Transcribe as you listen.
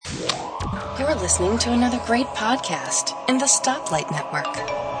You're listening to another great podcast in the Stoplight Network.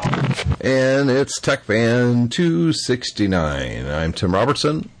 And it's TechFan 269. I'm Tim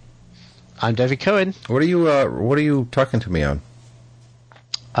Robertson. I'm David Cohen. What are you talking to me on?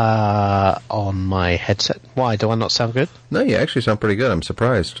 On my headset. Why, do I not sound good? No, you actually sound pretty good. I'm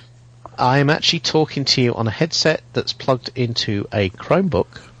surprised. I'm actually talking to you on a headset that's plugged into a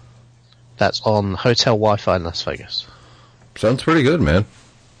Chromebook that's on hotel Wi-Fi in Las Vegas. Sounds pretty good, man.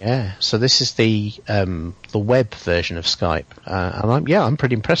 Yeah, so this is the web version of Skype, and I'm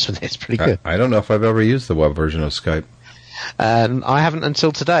pretty impressed with it. It's pretty good. I don't know if I've ever used the web version of Skype. I haven't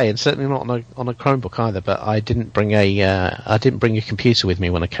until today, and certainly not on a Chromebook either. But I didn't bring a computer with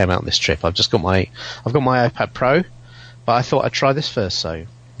me when I came out on this trip. I've got my iPad Pro, but I thought I'd try this first. So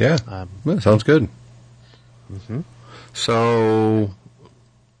yeah, sounds good. Mm-hmm. So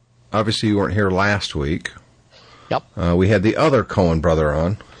obviously you weren't here last week. Yep. We had the other Cohen brother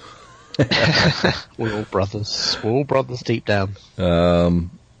on. We're all brothers. We're all brothers deep down. It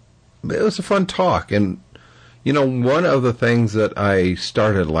was a fun talk. And, you know, one of the things that I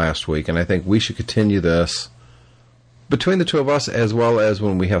started last week, and I think we should continue this between the two of us as well as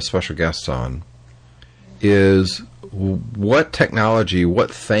when we have special guests on, is what technology,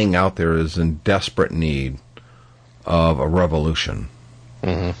 what thing out there is in desperate need of a revolution.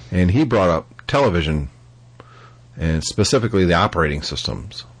 Mm-hmm. And he brought up television, and specifically the operating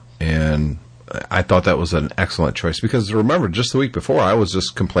systems. And I thought that was an excellent choice because, remember, just the week before, I was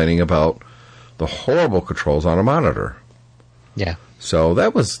just complaining about the horrible controls on a monitor. Yeah. So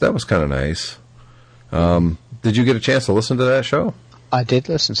that was kind of nice. Did you get a chance to listen to that show? I did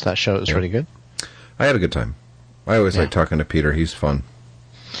listen to that show. It was really good. I had a good time. I always like talking to Peter. He's fun.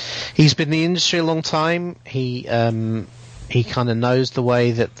 He's been in the industry a long time. He kind of knows the way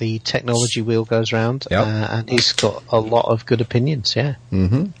that the technology wheel goes round, and he's got a lot of good opinions, yeah.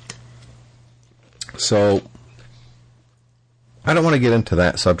 Mm-hmm. So, I don't want to get into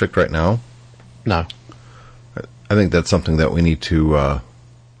that subject right now. No. I think that's something that we need to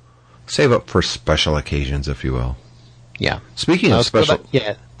save up for special occasions, if you will. Yeah. Speaking of special...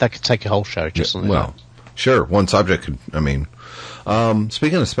 that could take a whole show just on that. Sure, one subject could,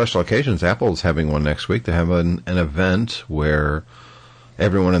 speaking of special occasions, Apple is having one next week. They have an event where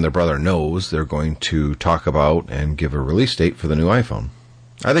everyone and their brother knows they're going to talk about and give a release date for the new iPhone.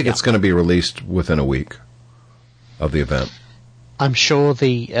 I think it's going to be released within a week of the event. I'm sure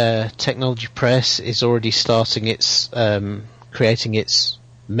the technology press is already starting its creating its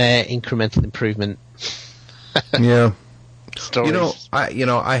mere incremental improvement. Yeah. Stories.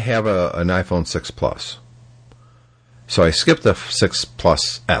 I have an iPhone 6 Plus. So I skipped the 6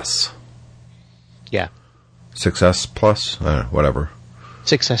 Plus S. Yeah. 6S Plus? Whatever.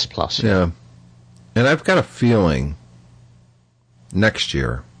 6S Plus. Yeah. And I've got a feeling next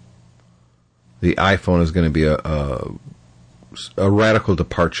year the iPhone is going to be a radical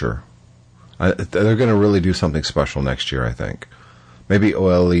departure. They're going to really do something special next year, I think. Maybe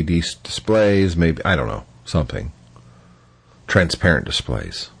OLED displays, maybe, I don't know, something. Transparent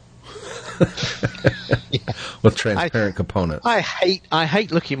displays. With transparent components. I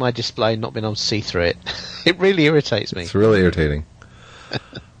hate looking at my display and not being able to see through it. It really irritates me. It's really irritating.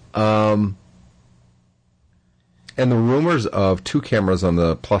 And the rumors of 2 cameras on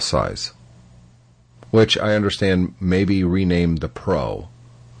the plus size, which I understand maybe renamed the Pro,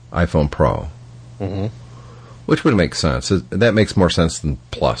 iPhone Pro. Mm-hmm. Which would make sense. That makes more sense than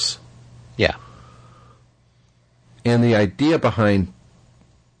Plus. Yeah. And the idea behind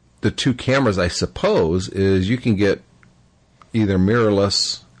the 2 cameras, I suppose, is you can get either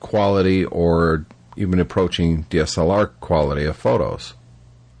mirrorless quality or even approaching DSLR quality of photos.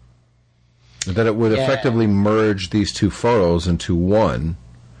 That it would effectively merge these 2 photos into one.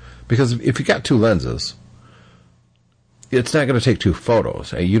 Because if you got 2 lenses, it's not going to take 2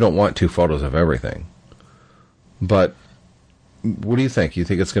 photos. You don't want 2 photos of everything. But what do you think? You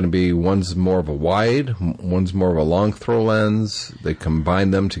think it's going to be one's more of a wide, one's more of a long throw lens? They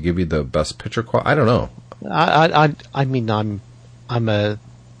combine them to give you the best picture quality? I don't know. I'm a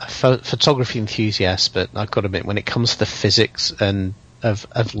photography enthusiast, but I've got to admit, when it comes to the physics and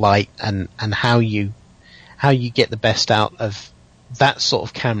of light and how you get the best out of that sort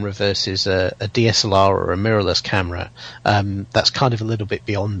of camera versus a DSLR or a mirrorless camera, that's kind of a little bit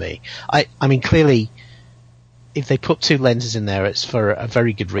beyond me. I mean, clearly, if they put 2 lenses in there, it's for a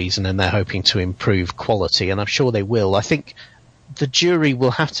very good reason, and they're hoping to improve quality, and I'm sure they will. I think the jury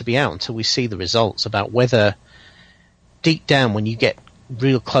will have to be out until we see the results about whether, deep down, when you get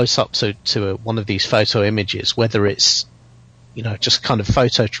real close up to one of these photo images, whether it's, just kind of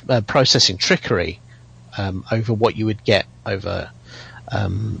photo processing trickery over what you would get over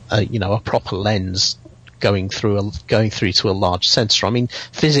a proper lens going through to a large sensor. I mean,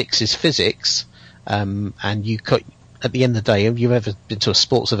 physics is physics, and at the end of the day, have you ever been to a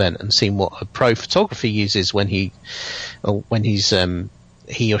sports event and seen what a pro photographer uses when he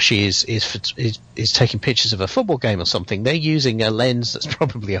or she is taking pictures of a football game or something? They're using a lens that's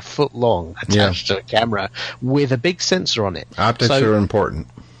probably a foot long attached to a camera with a big sensor on it. Optics are important.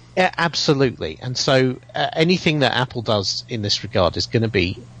 Yeah, absolutely. And so anything that Apple does in this regard is going to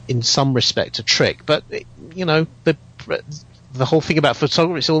be, in some respect, a trick. But, the whole thing about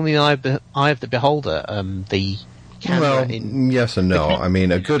photography, it's all in the eye of the beholder. The camera yes and no. I mean,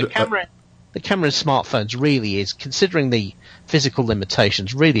 the camera in smartphones really is, considering the physical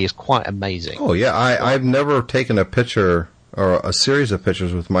limitations, really is quite amazing. Oh, yeah. I've never taken a picture or a series of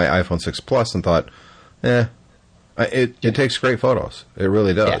pictures with my iPhone 6 Plus and thought, it takes great photos. It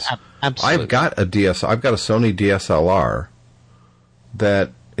really does. Yeah, absolutely. I've got a Sony DSLR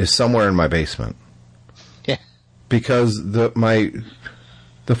that is somewhere in my basement. Yeah. Because the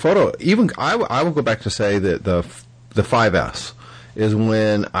photo, even I will go back to say that the 5S is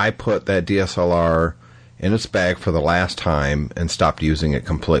when I put that DSLR in its bag for the last time and stopped using it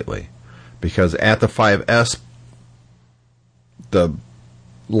completely. Because at the 5S, the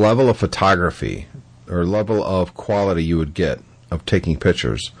level of photography or level of quality you would get of taking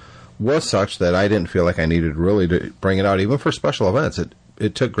pictures was such that I didn't feel like I needed really to bring it out, even for special events.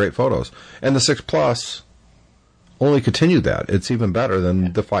 It took great photos. And the 6 Plus only continued that. It's even better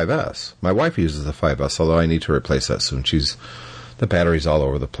than the 5S. My wife uses the 5S, although I need to replace that soon. The battery's all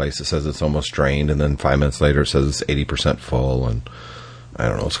over the place. It says it's almost drained, and then 5 minutes later it says it's 80% full, and I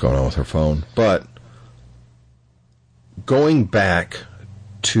don't know what's going on with her phone. But going back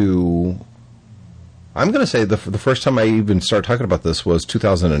to, I'm going to say the first time I even started talking about this was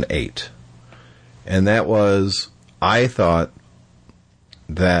 2008. And that was, I thought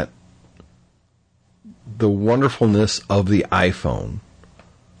that the wonderfulness of the iPhone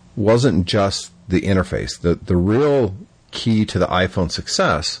wasn't just the interface. The real key to the iPhone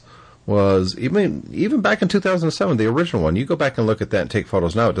success was, even back in 2007, the original one. You go back and look at that and take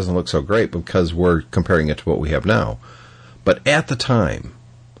photos now, it doesn't look so great because we're comparing it to what we have now. But at the time,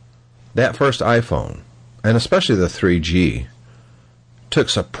 that first iPhone, and especially the 3G, took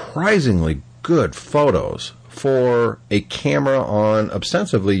surprisingly good photos for a camera on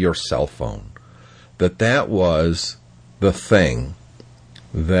ostensibly your cell phone. That was the thing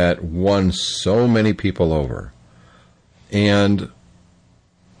that won so many people over. And,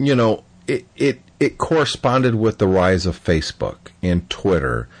 it corresponded with the rise of Facebook and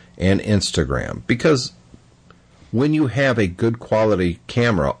Twitter and Instagram. Because when you have a good quality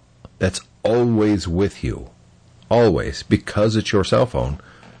camera that's always with you, always, because it's your cell phone,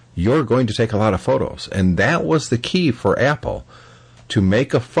 you're going to take a lot of photos. And that was the key for Apple, to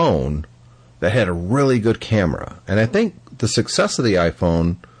make a phone that had a really good camera. And I think the success of the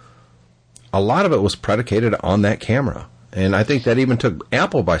iPhone, a lot of it was predicated on that camera. And I think that even took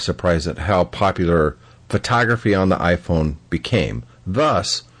Apple by surprise at how popular photography on the iPhone became.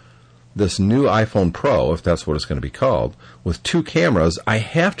 Thus, this new iPhone Pro, if that's what it's going to be called, with 2 cameras, I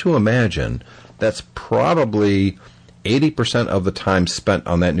have to imagine that's probably 80% of the time spent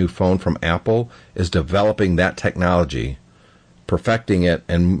on that new phone from Apple is developing that technology, perfecting it,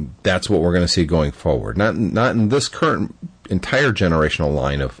 and that's what we're going to see going forward. Not in this current entire generational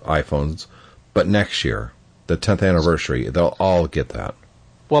line of iPhones, but next year, the 10th anniversary, they'll all get that.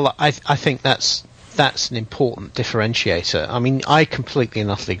 Well, I think that's an important differentiator. I mean, I completely and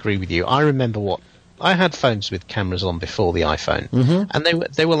utterly agree with you. I remember I had phones with cameras on before the iPhone, and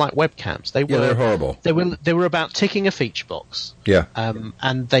they were like webcams. They're horrible. They were about ticking a feature box. Yeah.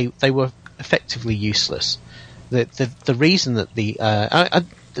 And they were effectively useless. The reason that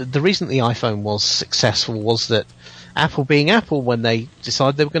the reason the iPhone was successful was that Apple, being Apple, when they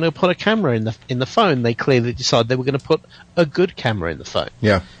decided they were going to put a camera in the phone, they clearly decided they were going to put a good camera in the phone.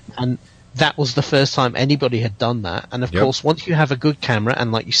 Yeah. And that was the first time anybody had done that. And of course, once you have a good camera,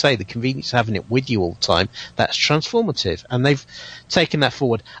 and like you say, the convenience of having it with you all the time, that's transformative. And they've taken that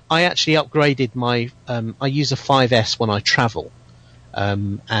forward. I actually upgraded I use a 5S when I travel.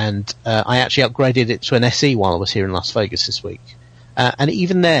 And I actually upgraded it to an SE while I was here in Las Vegas this week. And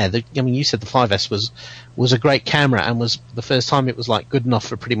even there, you said the 5S was a great camera, and was the first time it was like good enough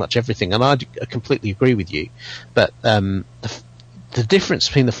for pretty much everything. And I completely agree with you. But the difference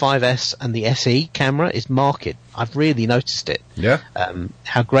between the 5S and the SE camera is marked. I've really noticed it. Yeah.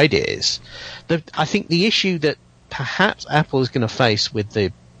 How great it is. I think the issue that perhaps Apple is going to face with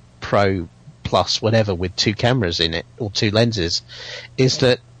the Pro Plus, whatever, with 2 cameras in it, or 2 lenses, is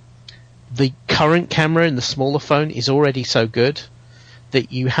that the current camera in the smaller phone is already so good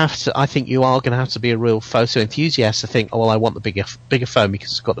that you have to. I think you are going to have to be a real photo enthusiast to think, oh well, I want the bigger phone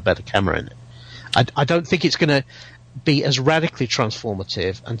because it's got the better camera in it. I don't think it's going to be as radically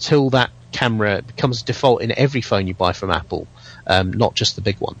transformative until that camera becomes default in every phone you buy from Apple, not just the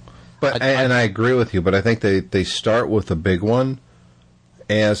big one. But I agree with you, but I think they start with the big one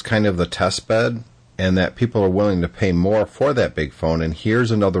as kind of the test bed, and that people are willing to pay more for that big phone. And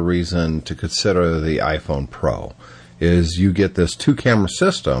here's another reason to consider the iPhone Pro, is you get this 2-camera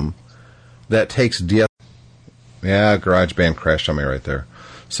system that takes Yeah, GarageBand crashed on me right there.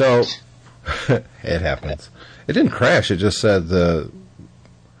 So, it happens. It didn't crash, it just said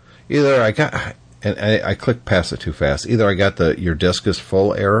I clicked past it too fast. Either I got your disk is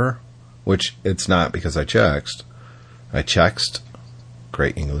full error, which it's not because I checked.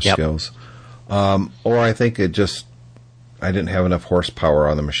 Great English skills. Or I think I didn't have enough horsepower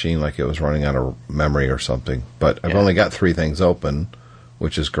on the machine, like it was running out of memory or something. But I've only got 3 things open,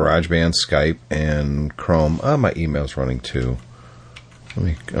 which is GarageBand, Skype, and Chrome. My email's running too.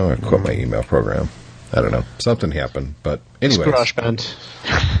 I'm going to quit my email program. I don't know. Something happened. But anyway. GarageBand.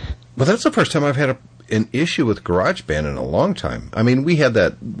 Well, that's the first time I've had an issue with GarageBand in a long time. I mean, we had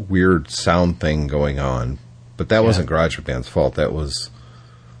that weird sound thing going on, but that wasn't GarageBand's fault. That was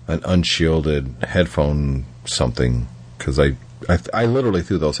an unshielded headphone something, because I literally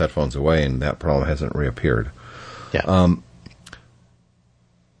threw those headphones away, and that problem hasn't reappeared. Yeah.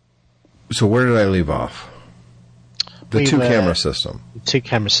 So where did I leave off? The 2-camera system.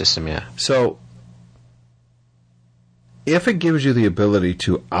 2-camera system, yeah. So if it gives you the ability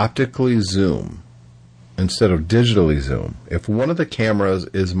to optically zoom instead of digitally zoom, if one of the cameras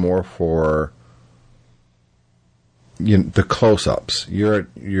is more for the close-ups, you're at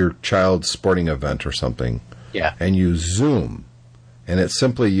your child's sporting event or something, and you zoom, and it's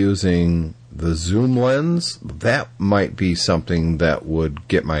simply using the zoom lens, that might be something that would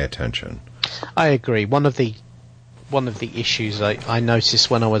get my attention. I agree. One of the issues I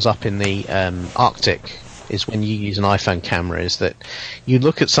noticed when I was up in the Arctic is when you use an iPhone camera is that you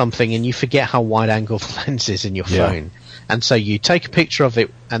look at something and you forget how wide angle the lens is in your phone. And so you take a picture of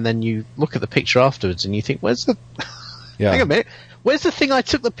it and then you look at the picture afterwards and you think, where's the... Hang on a minute. Where's the thing I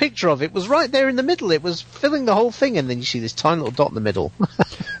took the picture of? It was right there in the middle. It was filling the whole thing, and then you see this tiny little dot in the middle.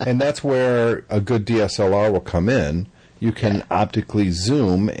 And that's where a good DSLR will come in. You can optically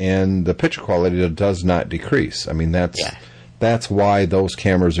zoom, and the picture quality does not decrease. I mean, that's why those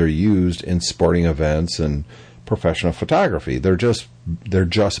cameras are used in sporting events and professional photography. They're just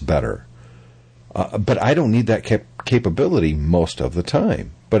better. But I don't need that capability most of the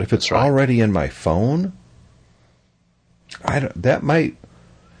time. But if it's already in my phone, that might.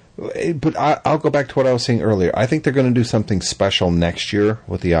 But I'll go back to what I was saying earlier. I think they're going to do something special next year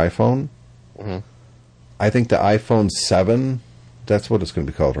with the iPhone. Mm-hmm. I think the iPhone 7, that's what it's going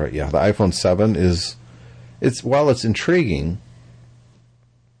to be called, right? Yeah, the iPhone 7 while it's intriguing,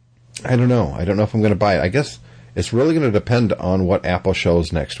 I don't know. I don't know if I'm going to buy it. I guess it's really going to depend on what Apple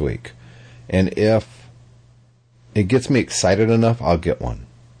shows next week. And if it gets me excited enough, I'll get one.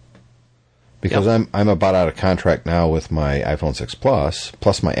 Because I'm about out of contract now with my iPhone 6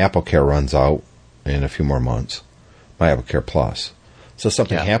 Plus, my Apple Care runs out in a few more months. My Apple Care Plus. So if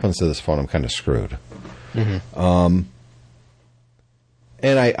something happens to this phone, I'm kind of screwed. Mm-hmm.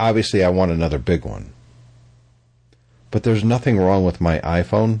 And I want another big one. But there's nothing wrong with my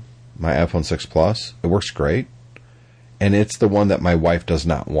iPhone 6 Plus. It works great. And it's the one that my wife does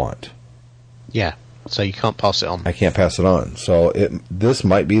not want. Yeah. So you can't pass it on. I can't pass it on. So this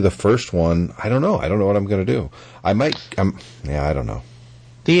might be the first one. I don't know. I don't know what I'm going to do. I don't know.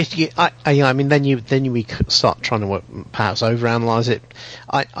 I mean, then we start trying to perhaps overanalyze it.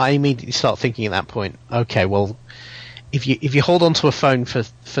 I immediately start thinking at that point, okay, well, if you hold on to a phone for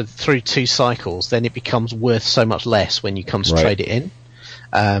through 2 cycles, then it becomes worth so much less when you come to trade it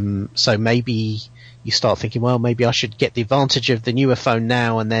in. So maybe you start thinking, well, maybe I should get the advantage of the newer phone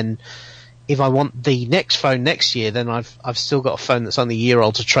now, and then if I want the next phone next year, then I've still got a phone that's only a year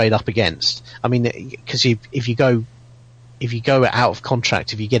old to trade up against. I mean, because if you go out of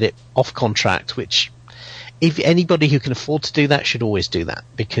contract, if you get it off contract, which if anybody who can afford to do that should always do that,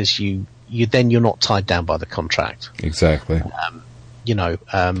 because you're not tied down by the contract. Exactly.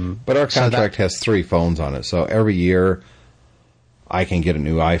 But our contract has 3 phones on it, so every year I can get a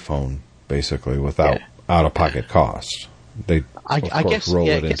new iPhone basically without out-of-pocket cost. They of course roll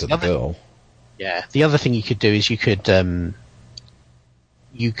it into the bill. Yeah. The other thing you could do is you could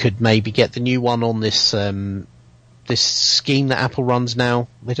maybe get the new one on this this scheme that Apple runs now.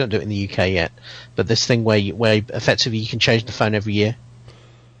 They don't do it in the UK yet, but this thing where effectively you can change the phone every year.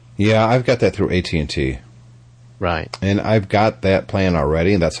 Yeah, I've got that through AT&T. Right. And I've got that plan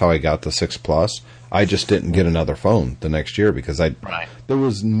already, and that's how I got the 6 Plus. I just didn't get another phone the next year because there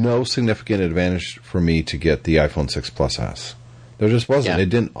was no significant advantage for me to get the iPhone 6 Plus S. There just wasn't. Yeah. It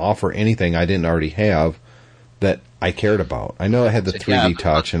didn't offer anything I didn't already have that I cared about. I know I had the 3D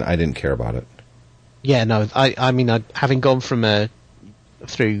Touch, and I didn't care about it. Yeah, no, I mean, having gone from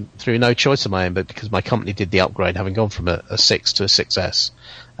through no choice of my own, but because my company did the upgrade, having gone from a 6 to a 6S,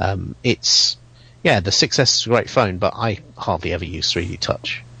 the 6S is a great phone, but I hardly ever use 3D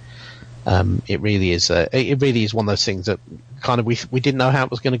Touch. It really is one of those things that kind of we didn't know how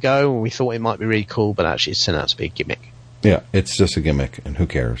it was going to go, and we thought it might be really cool, but actually it's turned out to be a gimmick. Yeah, it's just a gimmick, and who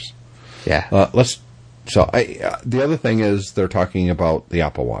cares? Yeah. The other thing is they're talking about the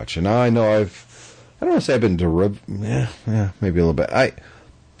Apple Watch, and I know I don't want to say I've been maybe a little bit.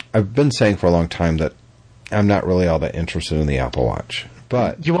 I've been saying for a long time that I'm not really all that interested in the Apple Watch,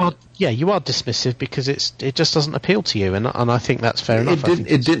 but you are dismissive because it just doesn't appeal to you, and I think that's fair enough.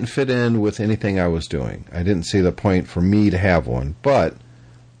 It didn't fit in with anything I was doing. I didn't see the point for me to have one, but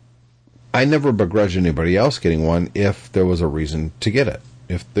I never begrudge anybody else getting one if there was a reason to get it.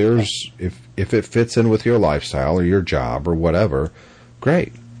 If it fits in with your lifestyle or your job or whatever,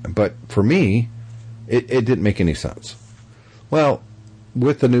 great. But for me, it didn't make any sense. Well,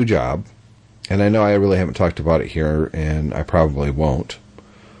 with the new job, and I know I really haven't talked about it here, and I probably won't.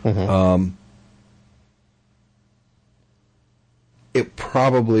 Mm-hmm. It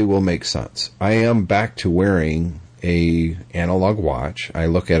probably will make sense. I am back to wearing a analog watch. I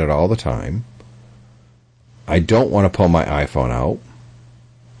look at it all the time. I don't want to pull my iPhone out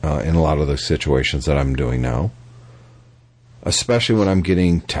in a lot of the situations that I'm doing now, especially when I'm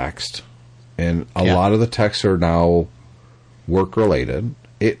getting text. And a lot of the texts are now work-related.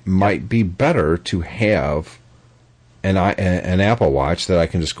 It might be better to have an Apple Watch that I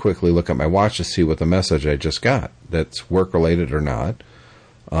can just quickly look at my watch to see what the message I just got, that's work-related or not.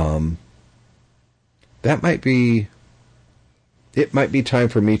 It might be time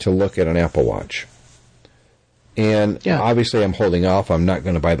for me to look at an Apple Watch. And obviously I'm holding off. I'm not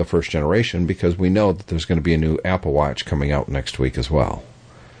going to buy the first generation because we know that there's going to be a new Apple Watch coming out next week as well.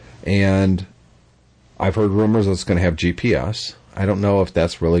 And I've heard rumors that it's going to have GPS. I don't know if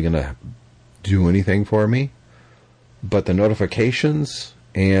that's really going to do anything for me. But the notifications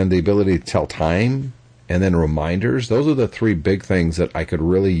and the ability to tell time and then reminders, those are the 3 big things that I could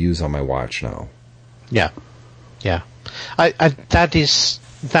really use on my watch now. Yeah. Yeah. That is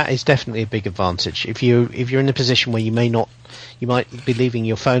definitely a big advantage. If you're in a position where you might be leaving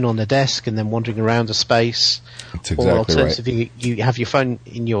your phone on the desk and then wandering around a space, that's exactly or alternatively right. you have your phone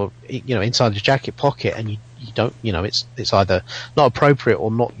in your inside your jacket pocket and you don't it's either not appropriate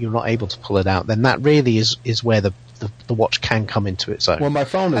or you're not able to pull it out. Then that really is where the watch can come into its own. Well, my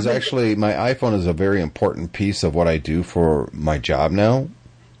iPhone is a very important piece of what I do for my job now.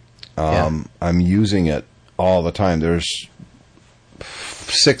 I'm using it all the time. There's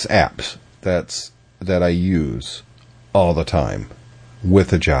 6 apps that I use all the time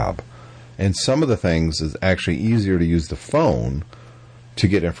with a job. And some of the things is actually easier to use the phone to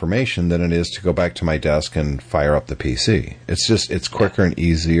get information than it is to go back to my desk and fire up the PC. It's quicker and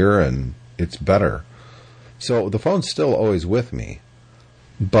easier and it's better. So the phone's still always with me,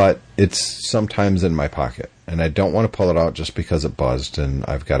 but it's sometimes in my pocket. And I don't want to pull it out just because it buzzed and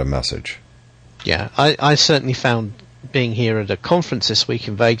I've got a message. Yeah, I certainly found being here at a conference this week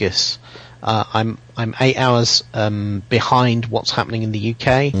in Vegas, I'm 8 hours behind what's happening in the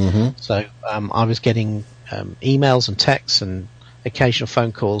UK. Mm-hmm. So I was getting emails and texts and occasional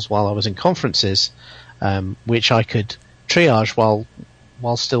phone calls while I was in conferences, which I could triage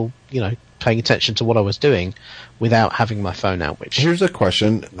while still paying attention to what I was doing without having my phone out. Which here's a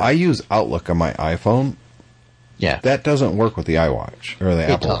question: I use Outlook on my iPhone. Yeah, that doesn't work with the iWatch or the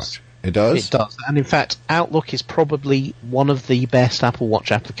Apple Watch. It does? It does. And in fact, Outlook is probably one of the best Apple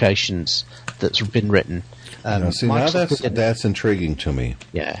Watch applications that's been written. Now that's intriguing to me.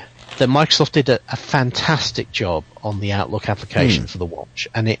 Yeah. That Microsoft did a fantastic job on the Outlook application for the watch.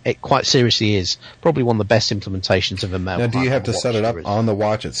 And it quite seriously is probably one of the best implementations of a mail. Now, do you have to set it up on the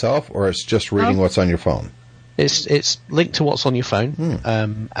watch itself, or it's just reading what's on your phone? It's linked to what's on your phone,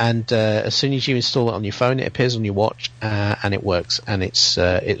 and as soon as you install it on your phone, it appears on your watch, and it works, and it's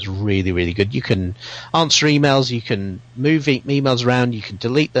really, really good. You can answer emails, you can move emails around, you can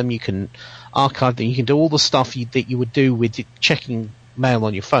delete them, you can archive them, you can do all the stuff that you would do with checking mail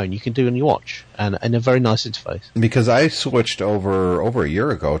on your phone. You can do on your watch, and a very nice interface. Because I switched over a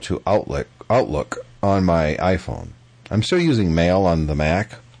year ago to Outlook on my iPhone. I'm still using Mail on the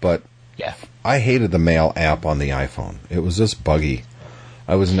Mac, but yeah. I hated the Mail app on the iPhone. It was just buggy.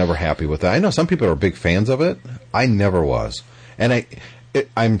 I was never happy with it. I know some people are big fans of it. I never was, and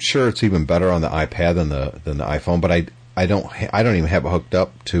I'm sure it's even better on the iPad than the iPhone. But I don't even have it hooked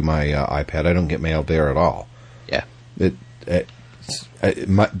up to my iPad. I don't get mail there at all. Yeah.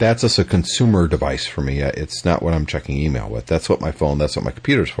 That's just a consumer device for me. It's not what I'm checking email with. That's what my phone. That's what my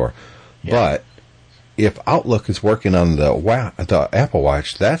computer's for. Yeah. But if Outlook is working on the Apple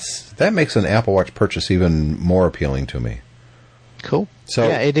Watch, that makes an Apple Watch purchase even more appealing to me. Cool. So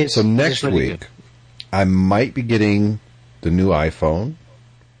yeah, it is. So next really week, good. I might be getting the new iPhone,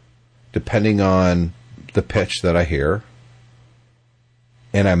 depending on the pitch that I hear,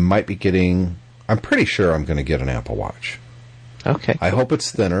 and I might be getting. I'm pretty sure I'm going to get an Apple Watch. Okay. I hope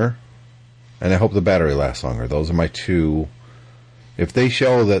it's thinner, and I hope the battery lasts longer. Those are my two. If they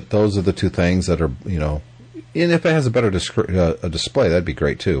show that those are the two things that are, and if it has a better display, that'd be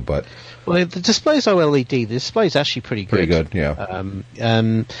great too. But well, the display's OLED. The display's actually pretty good. Pretty good, yeah.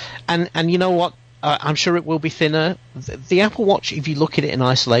 And you know what? I'm sure it will be thinner. The Apple Watch, if you look at it in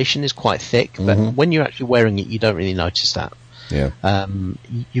isolation, is quite thick. But when you're actually wearing it, you don't really notice that. Yeah.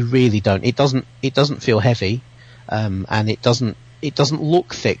 You really don't. It doesn't feel heavy, and it doesn't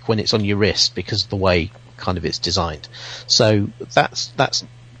look thick when it's on your wrist because of the way kind of it's designed. So that's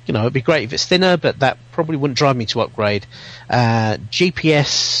it'd be great if it's thinner, but that probably wouldn't drive me to upgrade.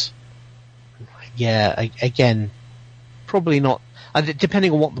 GPS, yeah, again, probably not.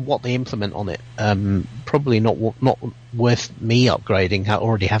 Depending on what they implement on it, probably not worth me upgrading.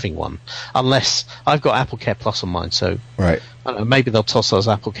 Already having one, unless I've got Apple Care Plus on mine. So right, I don't know, maybe they'll toss those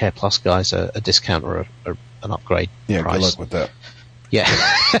Apple Care Plus guys a discount or an upgrade. Yeah, price. good luck with that. Yeah.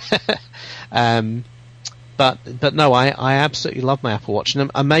 But no, I absolutely love my Apple Watch, and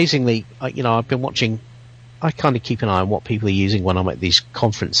amazingly, I've been watching. I kind of keep an eye on what people are using when I'm at these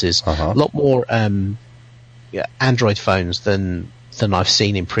conferences. A lot more Android phones than I've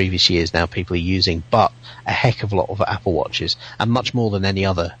seen in previous years. Now people are using, but a heck of a lot of Apple Watches, and much more than any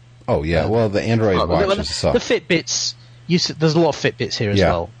other. Oh yeah, well the Android watch is the Fitbits. There's a lot of Fitbits here as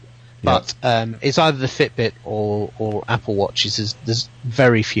well. But it's either the Fitbit or Apple Watches. There's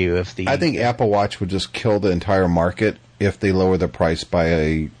very few of the. I think Apple Watch would just kill the entire market if they lower the price by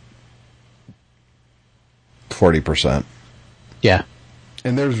a 40%. Yeah.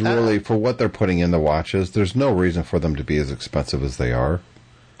 And there's really, for what they're putting in the watches, there's no reason for them to be as expensive as they are.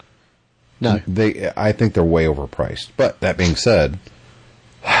 No. I think they're way overpriced. But that being said,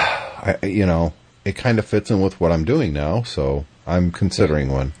 it kind of fits in with what I'm doing now, so I'm considering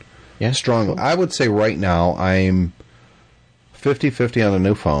one. Yeah. Strongly. I would say right now I'm 50-50 on a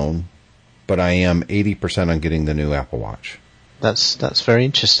new phone, but I am 80% on getting the new Apple Watch. That's very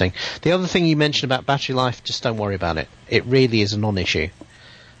interesting. The other thing you mentioned about battery life, just don't worry about it. It really is a non-issue.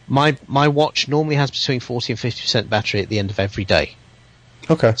 My watch normally has between 40 and 50% battery at the end of every day.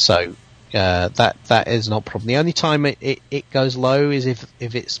 Okay. So that is not a problem. The only time it goes low is if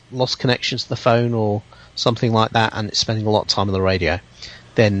it's lost connection to the phone or something like that, and it's spending a lot of time on the radio.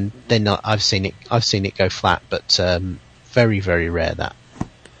 Then I've seen it go flat, but very, very rare that.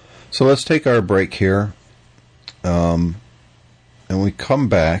 So let's take our break here, and we come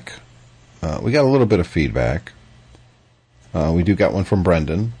back. We got a little bit of feedback. We do got one from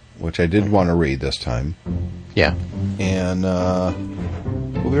Brendan, which I did want to read this time. Yeah. And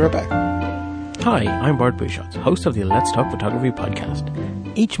we'll be right back. Hi, I'm Bart Bushotz, host of the Let's Talk Photography podcast.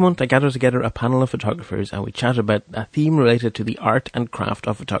 Each month I gather together a panel of photographers and we chat about a theme related to the art and craft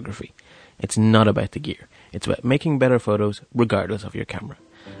of photography. It's not about the gear. It's about making better photos regardless of your camera.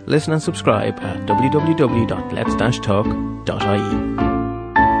 Listen and subscribe at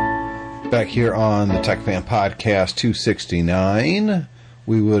www.lets-talk.ie. Back here on the Tech Fan Podcast 269,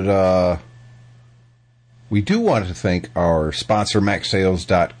 we do want to thank our sponsor,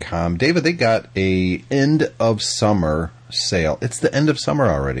 MacSales.com. David, they got a end of summer sale. It's the end of summer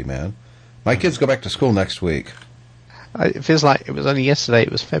already, man. My kids go back to school next week. It feels like it was only yesterday.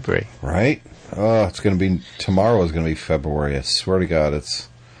 It was February. Right? Oh, tomorrow is going to be February. I swear to God, it's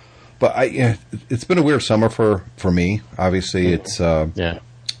been a weird summer for me. Obviously, it's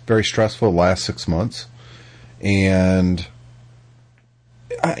very stressful the last 6 months. And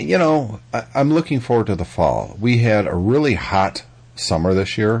I'm looking forward to the fall. We had a really hot summer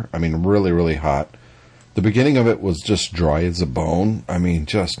this year. I mean, really, really hot. The beginning of it was just dry as a bone. I mean,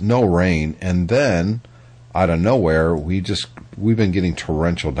 just no rain. And then, out of nowhere, we've been getting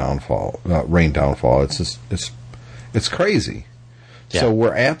torrential rain downfall. It's crazy. Yeah. So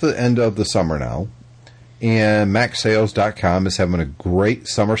we're at the end of the summer now. And MacSales.com is having a great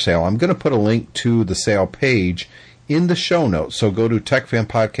summer sale. I'm going to put a link to the sale page in the show notes. So go to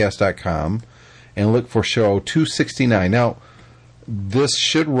techfanpodcast.com and look for show 269. Now, this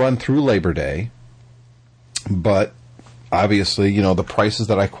should run through Labor Day. But obviously, the prices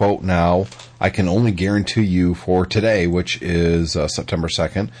that I quote now, I can only guarantee you for today, which is September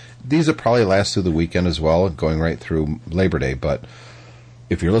 2nd. These will probably last through the weekend as well, going right through Labor Day. But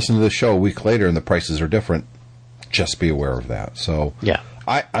if you're listening to the show a week later and the prices are different, just be aware of that. So Yeah.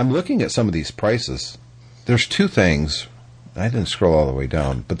 I'm looking at some of these prices. There's two things. I didn't scroll all the way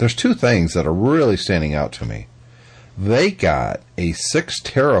down, but there's two things that are really standing out to me. They got a 6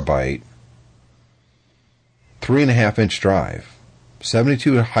 terabyte, 3.5-inch drive,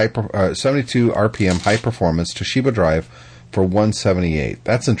 72 RPM high performance Toshiba drive for $178.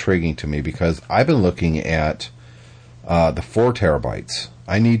 That's intriguing to me because I've been looking at the 4 terabytes.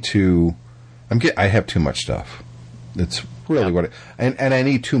 I have too much stuff. It's really and I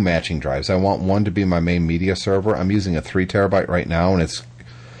need 2 matching drives. I want one to be my main media server. I'm using a 3 terabyte right now, and it's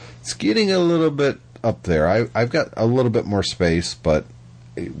getting a little bit up there. I've got a little bit more space, but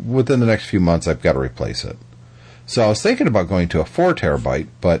within the next few months, I've got to replace it. So I was thinking about going to a 4 terabyte,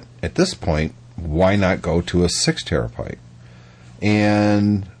 but at this point, why not go to a 6 terabyte?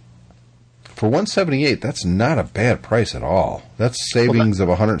 And for $178, that's not a bad price at all. That's savings of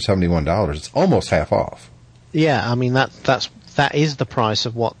 $171. It's almost half off. Yeah, I mean that is the price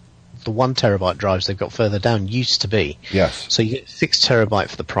of what the 1 terabyte drives they've got further down used to be. Yes. So you get 6 terabyte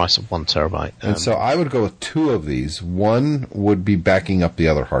for the price of 1 terabyte. And so I would go with 2 of these. One would be backing up the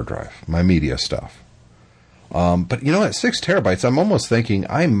other hard drive, my media stuff. But at 6 terabytes, I'm almost thinking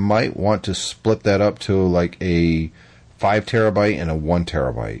I might want to split that up to like a 5 terabyte and a 1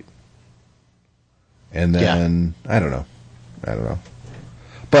 terabyte. And then, I don't know.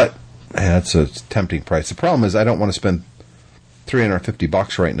 But that's a tempting price. The problem is I don't want to spend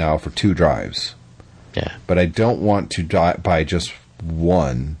 $350 right now for 2 drives. Yeah. But I don't want to buy just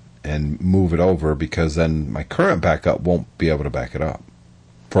one and move it over because then my current backup won't be able to back it up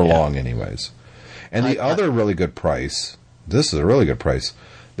for long anyways. And the other really good price, this is a really good price,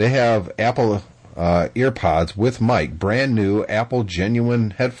 they have Apple EarPods with mic, brand new Apple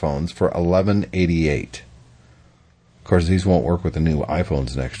genuine headphones for $1188. Of course, these won't work with the new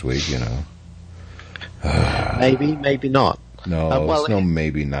iPhones next week, Maybe, maybe not. No, there's no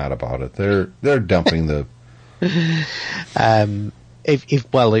maybe not about it. They're dumping the. If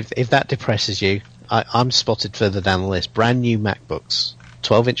that depresses you, I'm spotted further down the list. Brand new MacBooks,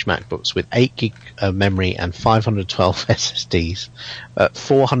 12-inch MacBooks with 8 gig of memory and 512 SSDs at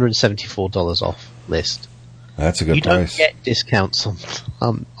 $474 off list. That's a good price. You don't get discounts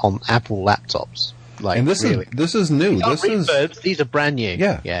on Apple laptops. And this is new. These are brand new.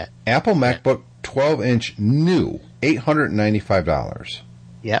 Yeah. Apple MacBook 12-inch new, $895.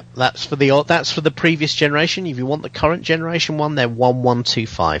 Yeah, that's for the previous generation. If you want the current generation one, they're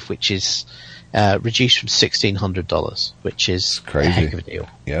 $1,125, which is reduced from $1,600, which is crazy. A heck of a deal.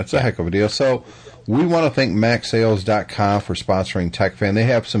 Yeah, it's a heck of a deal. So we want to thank MacSales.com for sponsoring TechFan. They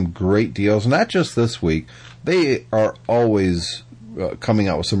have some great deals, not just this week. They are always coming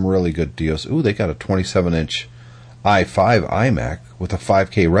out with some really good deals. Ooh, they got a 27-inch i5 iMac with a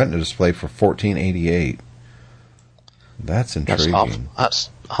 5K Retina display for $1,488. That's intriguing. That's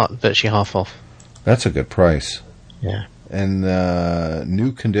virtually half off. That's a good price. Yeah. And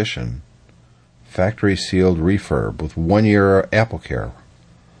new condition, factory sealed refurb with 1 year Apple Care.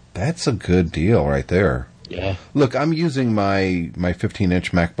 That's a good deal right there. Yeah. Look, I'm using my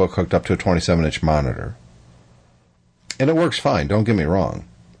 15-inch MacBook hooked up to a 27-inch monitor. And it works fine, don't get me wrong.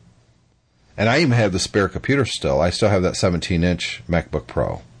 And I even have the spare computer still. I still have that 17-inch MacBook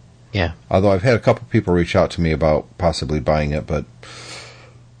Pro. Yeah. Although I've had a couple people reach out to me about possibly buying it, but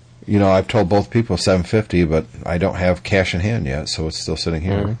I've told both people $750, but I don't have cash in hand yet, so it's still sitting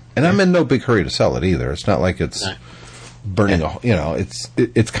here. Mm-hmm. And I'm in no big hurry to sell it either. It's not like it's burning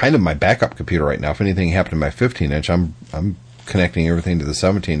it's kind of my backup computer right now. If anything happened to my 15-inch, I'm connecting everything to the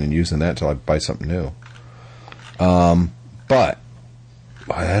 17 and using that until I buy something new. But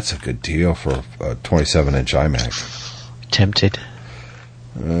that's a good deal for a 27-inch iMac. Tempted.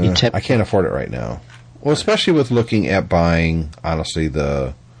 I can't afford it right now. Well, especially with looking at buying, honestly,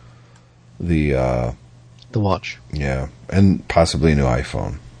 the watch. Yeah, and possibly a new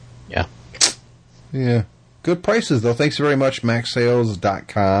iPhone. Yeah. Yeah. Good prices, though. Thanks very much,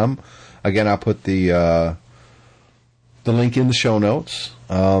 MacSales.com. Again, I'll put the link in the show notes.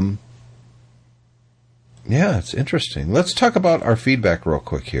 Yeah, it's interesting. Let's talk about our feedback real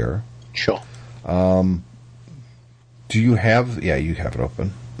quick here. Sure. Do you have... Yeah, you have it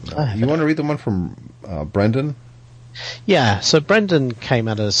open. You want to read the one from Brendan? Yeah, so Brendan came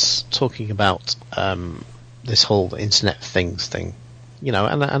at us talking about this whole Internet of Things thing.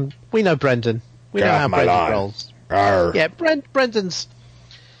 And we know Brendan. We know how Brendan rolls. Arr. Yeah, Brendan's...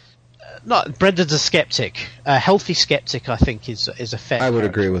 not Brendan's a skeptic. A healthy skeptic, I think, is a fair. I would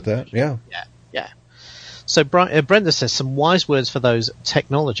character. agree with that. Yeah. Yeah. So Brenda says some wise words for those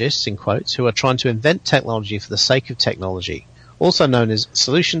technologists, in quotes, who are trying to invent technology for the sake of technology, also known as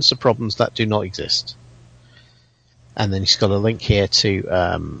solutions to problems that do not exist. And then he's got a link here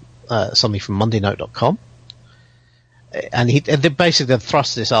to something from MondayNote.com. And basically the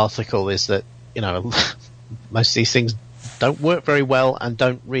thrust of this article is that, most of these things don't work very well and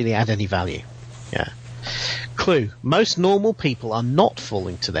don't really add any value. Yeah. Clue. Most normal people are not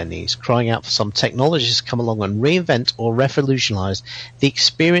falling to their knees, crying out for some technologists to come along and reinvent or revolutionize the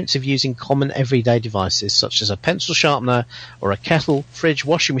experience of using common everyday devices such as a pencil sharpener or a kettle, fridge,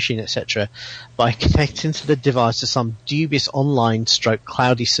 washing machine, etc. by connecting to the device to some dubious online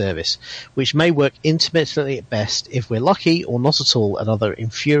cloudy service, which may work intermittently at best if we're lucky, or not at all at other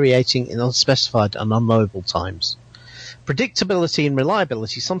infuriating and unspecified and unknowable times. Predictability and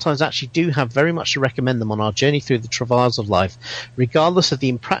reliability sometimes actually do have very much to recommend them on our journey through the travails of life, regardless of the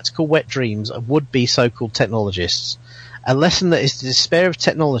impractical wet dreams of would-be so-called technologists. A lesson that is the despair of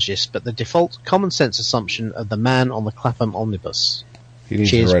technologists, but the default common sense assumption of the man on the Clapham omnibus. He needs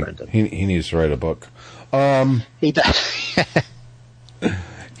Cheers, to write. Brendan. He needs to write a book. He does.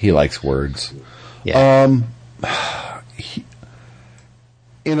 He likes words. Yeah.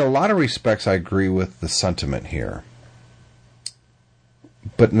 In a lot of respects, I agree with the sentiment here,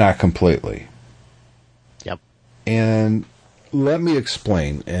 but not completely. Yep. And let me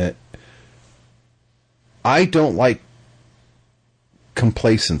explain. I don't like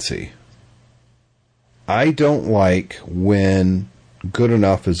complacency. I don't like when good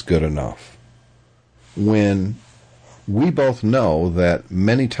enough is good enough. When we both know that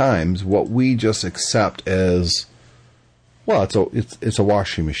many times what we just accept as, well, it's a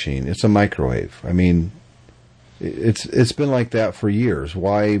washing machine, it's a microwave. I mean, it's been like that for years.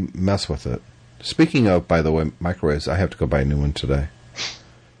 Why mess with it? Speaking of, by the way, microwaves, I have to go buy a new one today.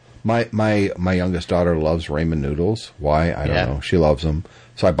 My youngest daughter loves ramen noodles. Why? I don't know. She loves them.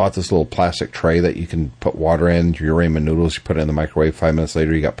 So I bought this little plastic tray that you can put water in, your ramen noodles, you put it in the microwave, 5 minutes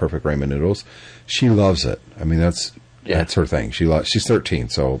later you got perfect ramen noodles. She loves it. I mean, that's her thing. She's 13,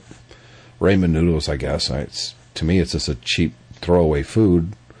 so ramen noodles, I guess. To me, it's just a cheap throwaway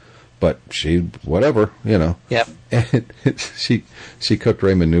food, but whatever. Yep. And she cooked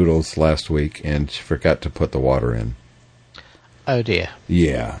ramen noodles last week, and she forgot to put the water in. Oh dear.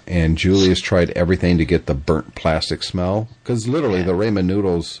 Yeah, and Julia's tried everything to get the burnt plastic smell, because literally the ramen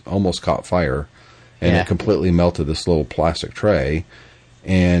noodles almost caught fire, and it completely melted this little plastic tray.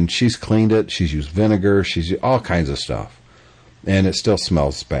 And she's cleaned it. She's used vinegar. She's used all kinds of stuff, and it still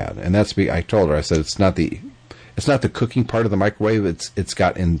smells bad. And I told her, I said, it's not the cooking part of the microwave. It's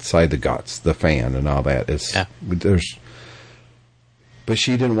got inside the guts, the fan, and all that. But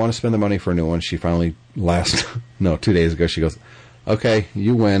she didn't want to spend the money for a new one. She finally 2 days ago, she goes, "Okay,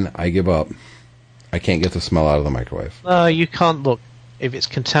 you win. I give up. I can't get the smell out of the microwave." No, you can't. Look, if it's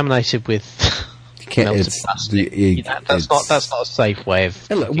contaminated with melted plastic, that's not a safe way of.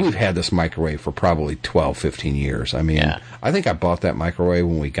 And look, we've had this microwave for probably 12, 15 years. I mean, I think I bought that microwave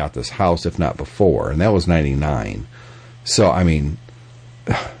when we got this house, if not before, and that was 99. So, I mean,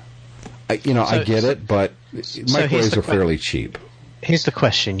 I get it, but microwaves are fairly cheap. Here's the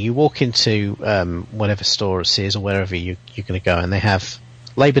question. You walk into whatever store, Sears or wherever you're going to go, and they have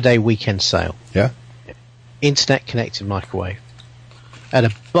Labor Day weekend sale. Yeah. Internet-connected microwave. At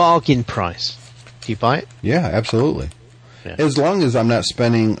a bargain price. Do you buy it? Yeah, absolutely. Yeah. As long as I'm not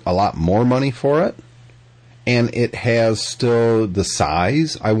spending a lot more money for it, and it has still the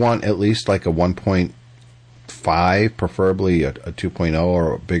size, I want at least like a 1.5, preferably a 2.0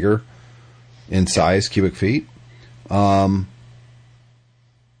 or bigger in size, cubic feet.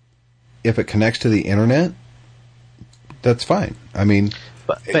 If it connects to the internet, that's fine. I mean,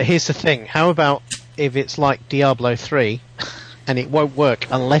 but here's the thing. How about if it's like Diablo 3 and it won't work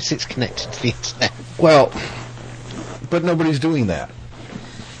unless it's connected to the internet? Well, but nobody's doing that.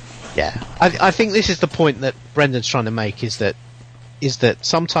 Yeah. I think this is the point that Brendan's trying to make, is that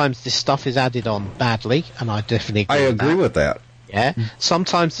sometimes this stuff is added on badly, and I definitely agree with that. Yeah.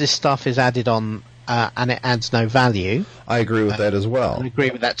 Sometimes this stuff is added on and it adds no value. I agree with that as well. I agree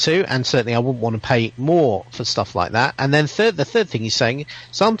with that too, and certainly I wouldn't want to pay more for stuff like that. And then the third thing he's saying,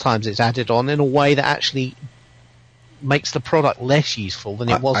 sometimes it's added on in a way that actually makes the product less useful than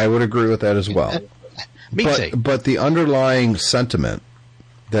it was. I would agree with that as well. Me too. But the underlying sentiment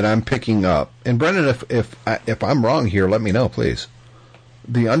that I'm picking up, and Brendan, if I'm wrong here, let me know, please.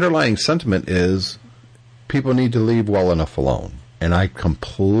 The underlying sentiment is people need to leave well enough alone, and I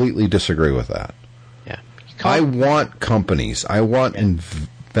completely disagree with that. I want companies,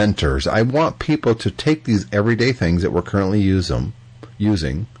 inventors. I want people to take these everyday things that we're currently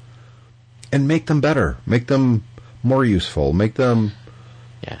using and make them better, make them more useful, make them,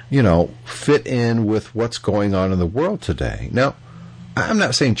 fit in with what's going on in the world today. Now, I'm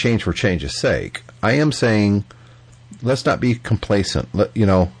not saying change for change's sake. I am saying let's not be complacent.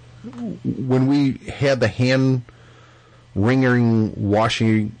 When we had the hand wringing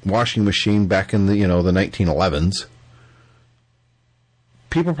washing machine back in the 1911s,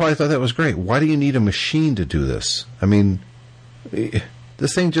 people probably thought that was great. Why do you need a machine to do this? I mean,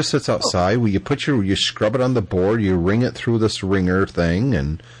 this thing just sits outside. You scrub it on the board, you wring it through this wringer thing,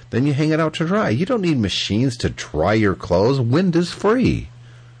 and then you hang it out to dry. You don't need machines to dry your clothes. Wind is free.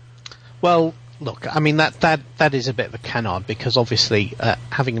 Well, look, I mean that is a bit of a canard, because obviously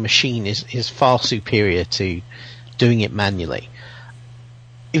having a machine is far superior to doing it manually.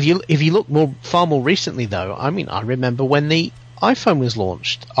 If you look far more recently, though, I mean, I remember when the iPhone was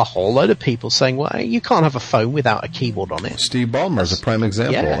launched, a whole load of people saying, well, you can't have a phone without a keyboard on it. Steve Ballmer is a prime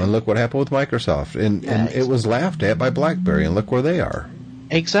example, and look what happened with Microsoft. And it was laughed at by BlackBerry, and look where they are.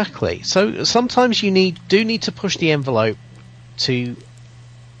 Exactly. So sometimes you do need to push the envelope to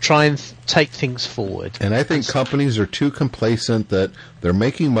try and take things forward. And I think companies are too complacent that they're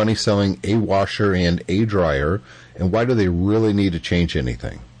making money selling a washer and a dryer, and why do they really need to change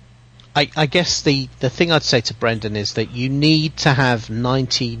anything? I guess the thing I'd say to Brendan is that you need to have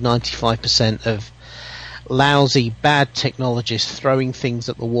 95% of lousy, bad technologists throwing things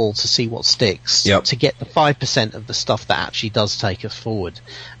at the wall to see what sticks, to get the 5% of the stuff that actually does take us forward.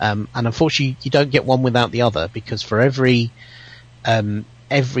 And unfortunately, you don't get one without the other, because for every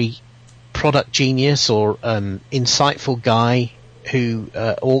product genius or insightful guy who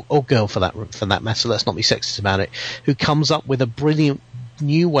or girl for that matter, let's not be sexist about it, who comes up with a brilliant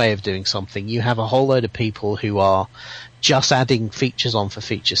new way of doing something, you have a whole load of people who are just adding features on for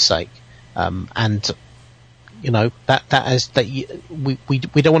feature's sake, and we don't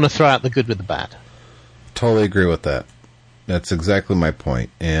want to throw out the good with the bad. Totally agree with that. That's exactly my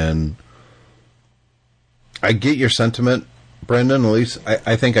point, and I get your sentiment, Brendan. At least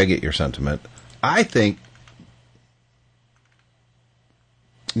I think I get your sentiment. I think,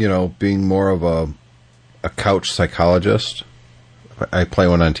 being more of a couch psychologist, I play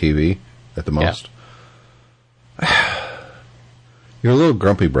one on TV at the most. Yeah. You're a little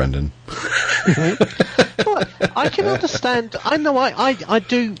grumpy, Brendan. Well, I can understand. I know. I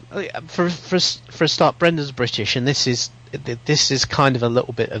do. For a start, Brendan's British, and this is kind of a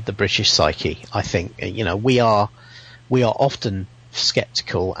little bit of the British psyche. I think we are often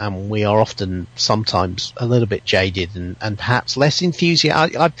skeptical, and we are often sometimes a little bit jaded, and perhaps less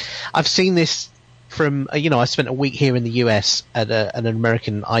enthusiastic. I've seen this from I spent a week here in the US at an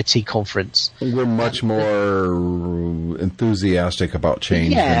American IT conference. We're much more enthusiastic about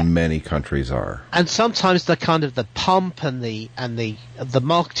change than many countries are. And sometimes the kind of the pump and the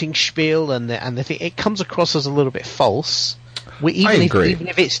marketing spiel and the thing, it comes across as a little bit false. I agree. Even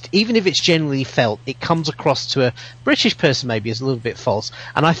if it's generally felt, it comes across to a British person maybe as a little bit false.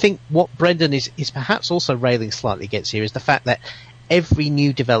 And I think what Brendan is perhaps also railing slightly against here is the fact that every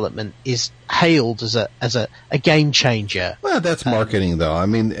new development is hailed as a game changer. Well, that's marketing, though. I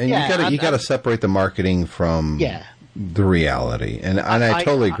mean, and you got to separate the marketing from the reality, and I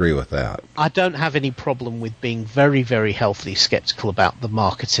totally agree with that. I don't have any problem with being very, very healthily skeptical about the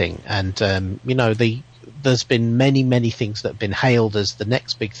marketing, and there's been many, many things that have been hailed as the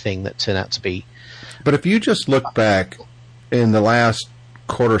next big thing that turn out to be. But if you just look back in the last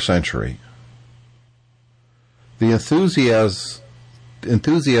quarter century, the enthusiasm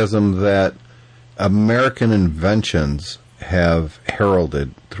that American inventions have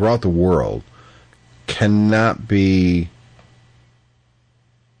heralded throughout the world cannot be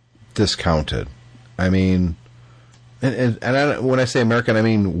discounted. I mean, and when I say American, I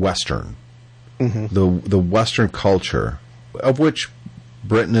mean Western. Mm-hmm. The Western culture, of which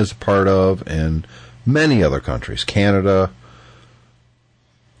Britain is a part of, and many other countries, Canada.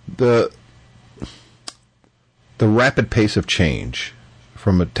 The rapid pace of change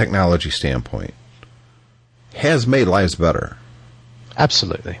from a technology standpoint has made lives better.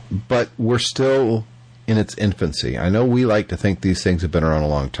 Absolutely. But we're still in its infancy. I know we like to think these things have been around a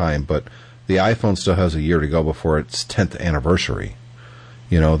long time, but the iPhone still has a year to go before its 10th anniversary.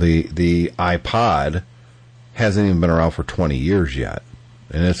 The iPod hasn't even been around for 20 years yet,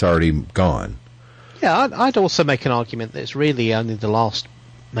 and it's already gone. Yeah, I'd also make an argument that it's really only the last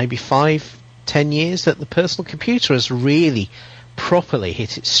maybe 5-10 years that the personal computer has really properly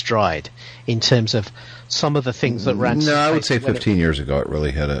hit its stride in terms of some of the things that ran. No, I would say 15 years ago it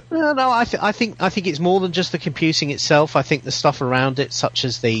really hit it. No, I think it's more than just the computing itself. I think the stuff around it, such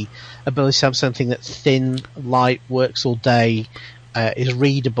as the ability to have something that's thin, light, works all day, is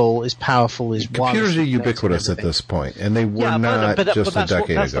readable, is powerful, is wireless. Computers are ubiquitous at this point, and they were not just a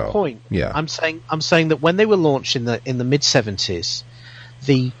decade ago. That's the point. Yeah, I'm saying that when they were launched in the mid 70s,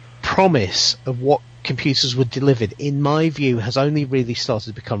 the promise of what computers were delivered, in my view, has only really started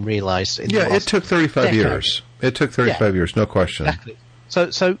to become realised. It took 35 years. It took 35 years, no question. Exactly.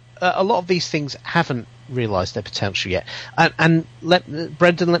 So a lot of these things haven't realised their potential yet. And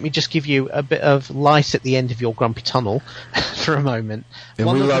Brendan, let me just give you a bit of light at the end of your grumpy tunnel for a moment.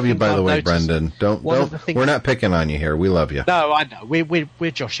 And we love you, by the way, Brendan. Don't. We're not picking on you here. We love you. No, I know.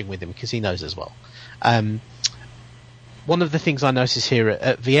 We're joshing with him because he knows as well. One of the things I notice here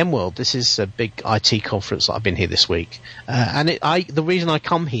at VMworld, this is a big IT conference that I've been here this week, and the reason I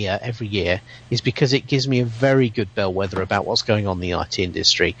come here every year is because it gives me a very good bellwether about what's going on in the IT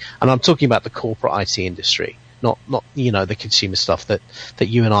industry, and I'm talking about the corporate IT industry, not the consumer stuff that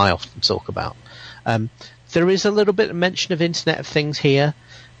you and I often talk about. There is a little bit of mention of Internet of Things here,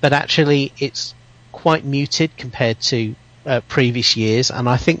 but actually it's quite muted compared to previous years, and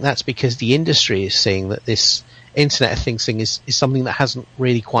I think that's because the industry is seeing that this Internet of Things thing is something that hasn't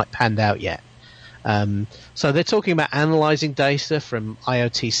really quite panned out yet. So they're talking about analysing data from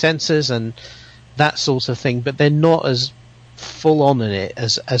IoT sensors and that sort of thing, but they're not as full on in it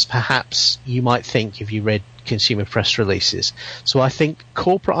as perhaps you might think if you read consumer press releases. So I think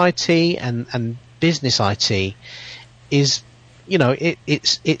corporate IT and business IT is,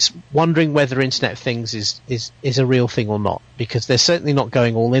 it's wondering whether Internet of Things is a real thing or not, because they're certainly not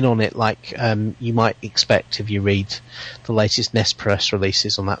going all in on it like you might expect if you read the latest Nest press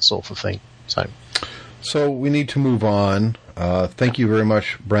releases on that sort of thing. So we need to move on. Thank you very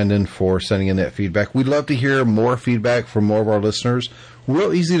much, Brendan, for sending in that feedback. We'd love to hear more feedback from more of our listeners.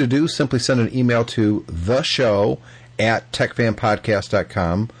 Real easy to do. Simply send an email to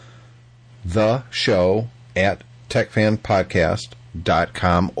theshow@techfanpodcast.com.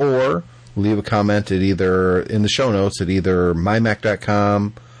 theshow@techfanpodcast.com, or leave a comment at either in the show notes at either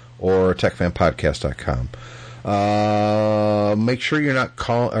mymac.com or techfanpodcast.com. Make sure you're not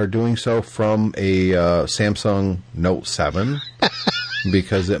doing so from a Samsung Note 7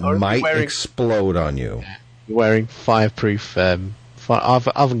 because it might explode on you. You're wearing fireproof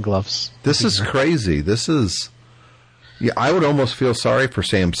oven gloves. This is crazy. I would almost feel sorry for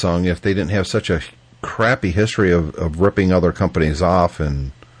Samsung if they didn't have such a crappy history of ripping other companies off.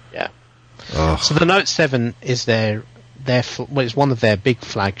 And so the Note 7 is it's one of their big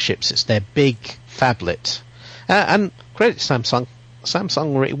flagships. It's their big phablet, and credit Samsung.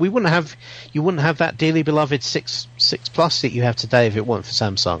 You wouldn't have that dearly beloved 6 Plus that you have today if it weren't for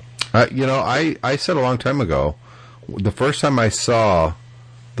Samsung. I said a long time ago, the first time I saw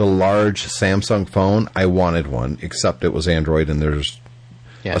the large Samsung phone, I wanted one, except it was Android, and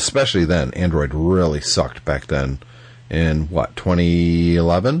especially then, Android really sucked back then in,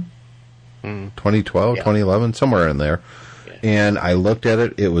 2011? 2012, 2011, somewhere in there. Yeah. And I looked at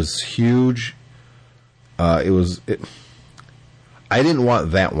it. It was huge. I didn't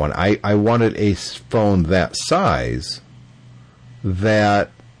want that one. I wanted a phone that size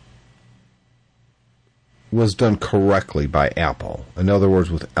that was done correctly by Apple. In other words,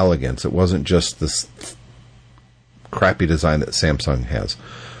 with elegance. It wasn't just this crappy design that Samsung has.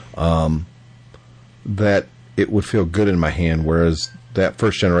 That it would feel good in my hand, whereas that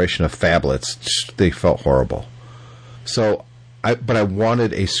first generation of phablets, they felt horrible. So, but I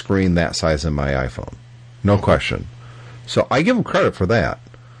wanted a screen that size in my iPhone. No question. So I give them credit for that.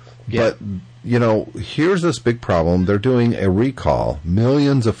 Yeah. But, here's this big problem. They're doing a recall,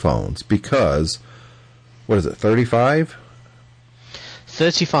 millions of phones, because, 35?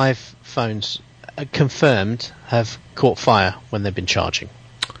 35 phones confirmed have caught fire when they've been charging.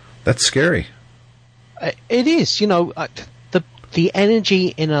 That's scary. It is. The energy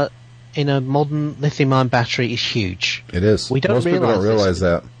in a modern lithium-ion battery is huge. It is. Most people don't realize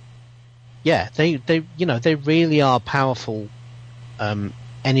that. Yeah, they really are powerful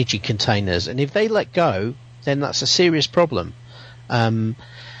energy containers, and if they let go, then that's a serious problem.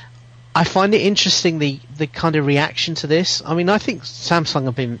 I find it interesting the kind of reaction to this. I mean, I think Samsung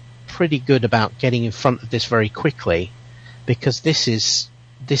have been pretty good about getting in front of this very quickly, because this is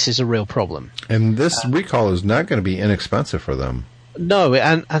a real problem. And this recall is not going to be inexpensive for them. No,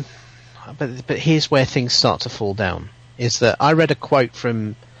 but here's where things start to fall down. Is that I read a quote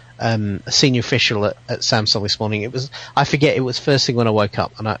from a senior official at Samsung this morning. It was, first thing when I woke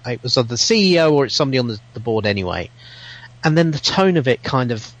up, and it was either the CEO or it's somebody on the board anyway. And then the tone of it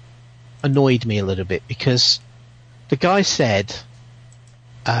kind of annoyed me a little bit, because the guy said,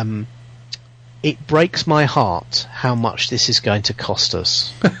 it breaks my heart how much this is going to cost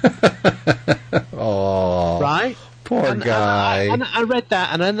us. Oh, right? Poor guy. And I read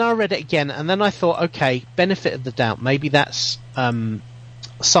that, and then I read it again, and then I thought, okay, benefit of the doubt. Maybe that's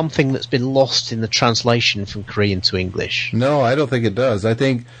something that's been lost in the translation from Korean to English. No, I don't think it does. I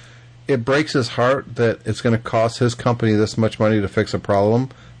think it breaks his heart that it's going to cost his company this much money to fix a problem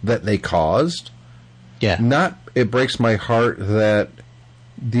that they caused. Yeah. Not, it breaks my heart that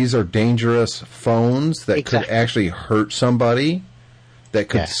these are dangerous phones that could actually hurt somebody, that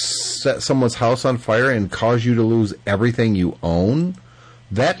could set someone's house on fire and cause you to lose everything you own.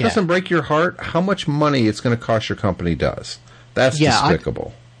 That doesn't break your heart. How much money it's going to cost your company does. That's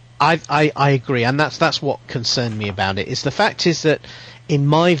despicable. I agree, and that's what concerned me about it. Is the fact is that, in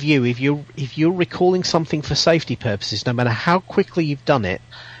my view, if you're recalling something for safety purposes, no matter how quickly you've done it,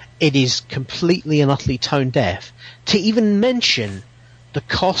 it is completely and utterly tone deaf to even mention the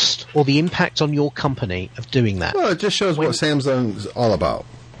cost or the impact on your company of doing that. Well, it just shows what Samsung's all about.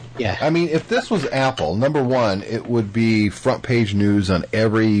 Yeah. I mean, if this was Apple, number one, it would be front page news on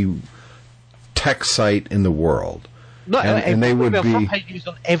every tech site in the world. And they would be front page news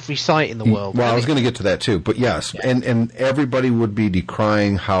on every site in the world. Well, I was going to get to that too, but yes, and everybody would be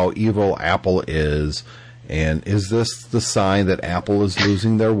decrying how evil Apple is. And is this the sign that Apple is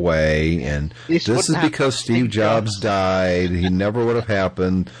losing their way? And this is because Steve Jobs died. He never would have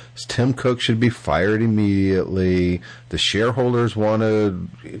happened. Tim Cook should be fired immediately. The shareholders wanted...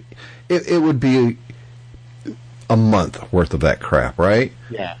 It would be a month worth of that crap, right?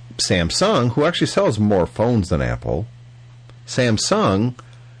 Yeah. Samsung, who actually sells more phones than Apple, Samsung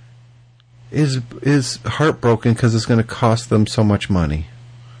is heartbroken because it's going to cost them so much money.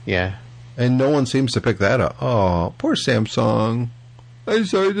 Yeah. And no one seems to pick that up. Oh, poor Samsung. I'm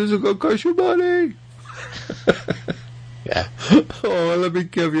sorry, this is going to cost you money. Yeah. Oh, let me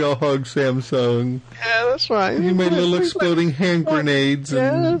give you a hug, Samsung. Yeah, that's right. You made little exploding hand grenades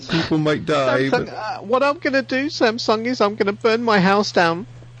and people might die. Samsung, what I'm going to do, Samsung, is I'm going to burn my house down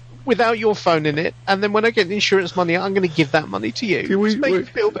without your phone in it, and then when I get the insurance money, I'm going to give that money to you. To make you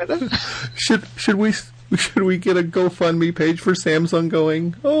feel better. Should we get a GoFundMe page for Samsung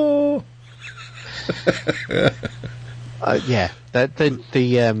going? Oh. Yeah,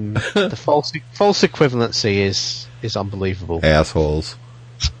 the false equivalency is unbelievable. Assholes.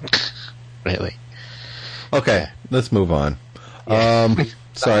 Really. Okay, let's move on. Yeah.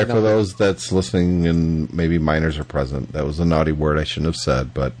 Sorry for those that's listening and maybe minors are present. That was a naughty word I shouldn't have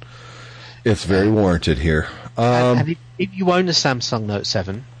said, but it's very warranted here. And if you own a Samsung Note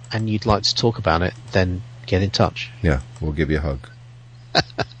 7 and you'd like to talk about it, then get in touch. Yeah, we'll give you a hug.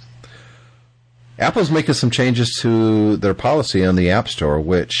 Apple's making some changes to their policy on the App Store,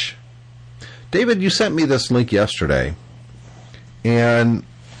 which, David, you sent me this link yesterday, and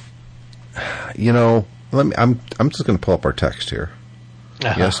I'm just going to pull up our text here.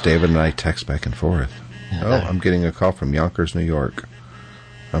 Uh-huh. Yes, David and I text back and forth. Uh-huh. Oh, I'm getting a call from Yonkers, New York.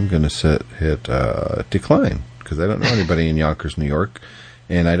 I'm going to hit decline because I don't know anybody in Yonkers, New York,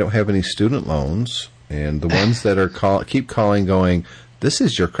 and I don't have any student loans. And the ones that are keep calling, going, "This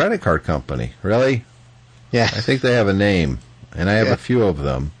is your credit card company, really?" Yeah, I think they have a name, and I have a few of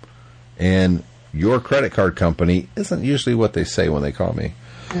them. And your credit card company isn't usually what they say when they call me.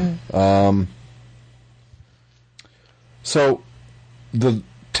 So the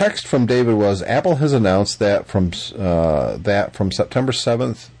text from David was, Apple has announced that from September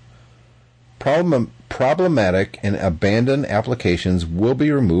 7th, problematic and abandoned applications will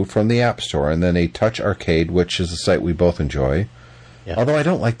be removed from the App Store, and then a Touch Arcade, which is a site we both enjoy. Yep. Although I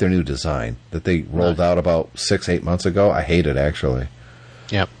don't like their new design that they rolled out about 6-8 months ago. I hate it, actually.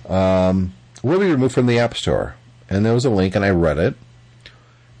 Yep. Will be removed from the App Store. And there was a link, and I read it.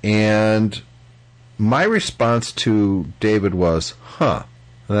 And my response to David was, huh.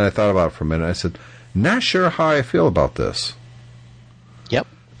 And then I thought about it for a minute. I said, not sure how I feel about this. Yep.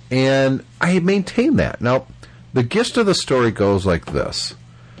 And I maintain that. Now, the gist of the story goes like this.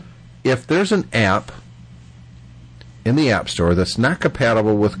 If there's an app in the App Store that's not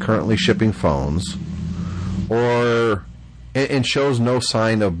compatible with currently shipping phones, and shows no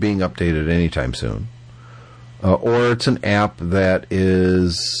sign of being updated anytime soon, or it's an app that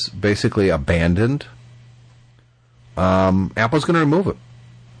is basically abandoned, Apple's going to remove it.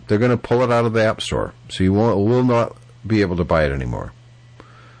 They're going to pull it out of the App Store, so you will not be able to buy it anymore.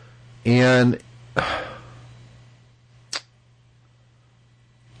 And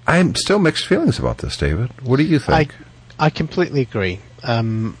I'm still mixed feelings about this, David. What do you think? I completely agree.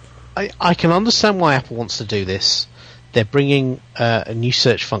 I can understand why Apple wants to do this. They're bringing a new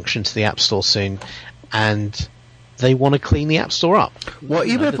search function to the App Store soon, and they want to clean the App Store up. Well,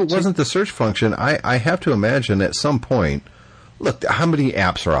 even if it wasn't the search function, I have to imagine at some point, look, how many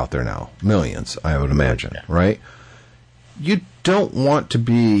apps are out there now? Millions, I would imagine, right? You don't want to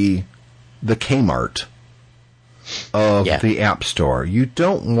be the Kmart of the App Store. You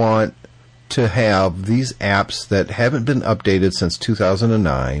don't want to have these apps that haven't been updated since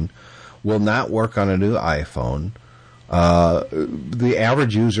 2009, will not work on a new iPhone. The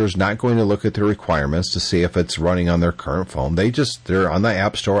average user is not going to look at the requirements to see if it's running on their current phone. They're on the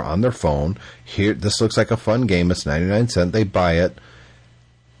App Store on their phone. Here, this looks like a fun game. It's 99 cents. They buy it,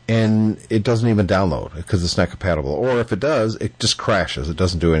 and it doesn't even download because it's not compatible. Or if it does, it just crashes. It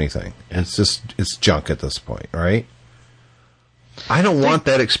doesn't do anything. It's junk at this point, right? I don't want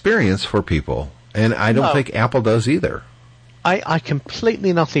that experience for people, and I don't think Apple does either. I completely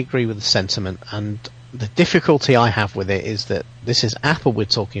and utterly agree with the sentiment, and the difficulty I have with it is that this is Apple we're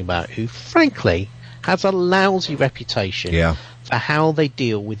talking about, who frankly has a lousy reputation for how they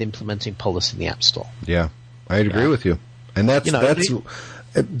deal with implementing policy in the App Store. Yeah, I'd agree with you, and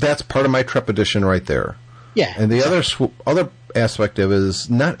that's part of my trepidation right there. Yeah, and the other aspect of it is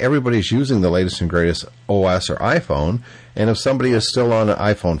not everybody's using the latest and greatest OS or iPhone, and if somebody is still on an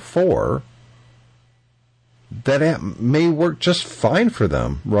iPhone 4, that app may work just fine for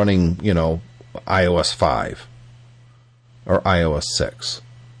them running, iOS 5 or iOS 6.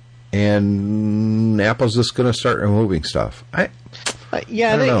 And Apple's just going to start removing stuff. I don't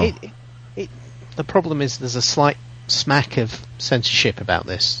know. The problem is there's a slight smack of censorship about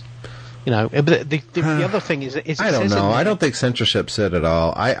this. But the other thing is I don't know. I don't think censorship's it at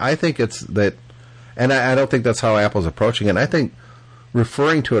all. I think it's that, and I don't think that's how Apple's approaching it. I think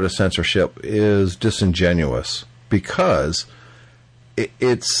referring to it as censorship is disingenuous because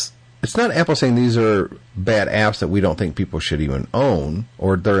it's not Apple saying these are bad apps that we don't think people should even own,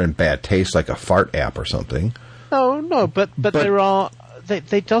 or they're in bad taste, like a fart app or something. No, but there are.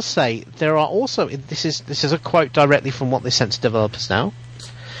 They does say there are also. This is a quote directly from what they sent to developers now.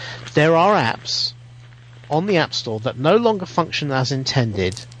 There are apps on the App Store that no longer function as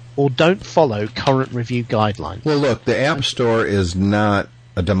intended or don't follow current review guidelines. Well, look, the App Store is not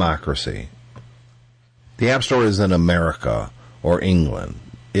a democracy. The App Store is in America or England.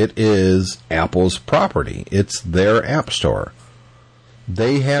 It is Apple's property. It's their App Store.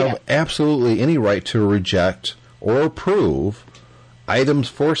 They have absolutely any right to reject or approve items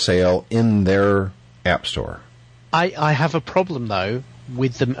for sale in their App Store. I have a problem, though,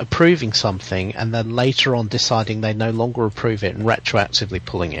 with them approving something and then later on deciding they no longer approve it and retroactively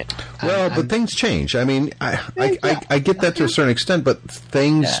pulling it. But things change. I mean, I get that to a certain extent, but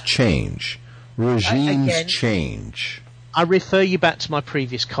things change. Regimes change. I refer you back to my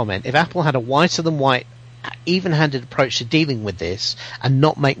previous comment. If Apple had a whiter-than-white, even-handed approach to dealing with this and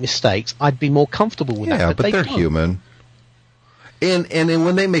not make mistakes, I'd be more comfortable with that. Yeah, but they're human. And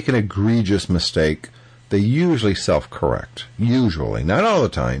when they make an egregious mistake, they usually self-correct. Usually. Not all the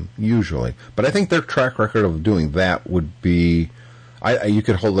time. Usually. But I think their track record of doing that would be... you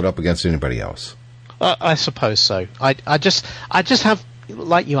could hold it up against anybody else. I suppose so. I just have...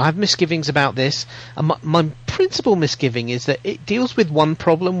 Like you, I have misgivings about this. And my principal misgiving is that it deals with one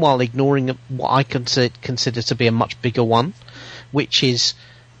problem while ignoring what I consider to be a much bigger one, which is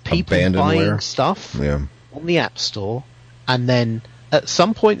people buying stuff on the App Store, and then at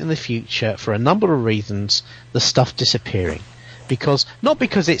some point in the future, for a number of reasons, the stuff disappearing. Not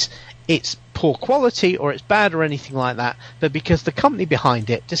because it's poor quality or it's bad or anything like that, but because the company behind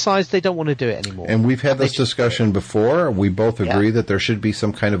it decides they don't want to do it anymore. And we've had this discussion before. We both agree that there should be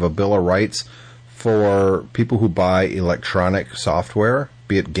some kind of a bill of rights for people who buy electronic software,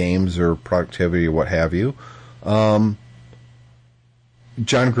 be it games or productivity or what have you. John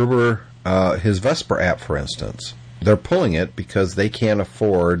Gruber, his Vesper app, for instance, they're pulling it because they can't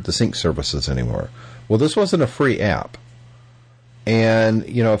afford the sync services anymore. Well, this wasn't a free app. And,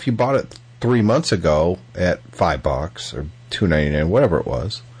 if you bought it 3 months ago at $5 or $2.99, whatever it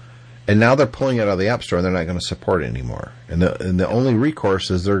was, and now they're pulling it out of the App Store and they're not going to support it anymore. And the only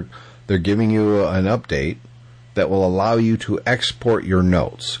recourse is they're giving you an update that will allow you to export your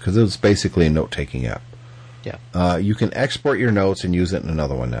notes, because it's basically a note-taking app. Yeah. You can export your notes and use it in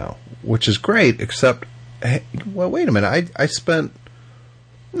another one now, which is great, except, well, wait a minute, I spent...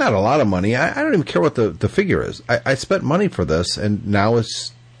 not a lot of money. I don't even care what the figure is. I spent money for this, and now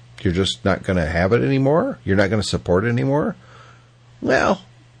you're just not going to have it anymore? You're not going to support it anymore? Well,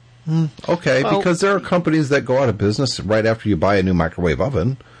 okay, because there are companies that go out of business right after you buy a new microwave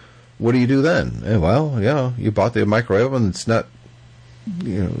oven. What do you do then? You bought the microwave oven. It's not,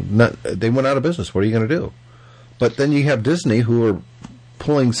 they went out of business. What are you going to do? But then you have Disney, who are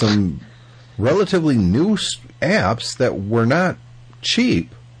pulling some relatively new apps that were not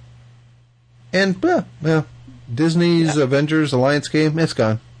cheap. And, Disney's Avengers Alliance game, it's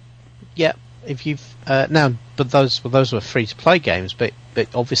gone. Yeah, if you've but those were free-to-play games, but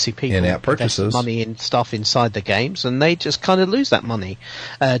obviously people in-app purchases, money in stuff inside the games, and they just kind of lose that money.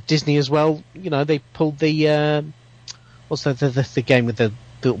 Disney as well, they pulled the what's the game with the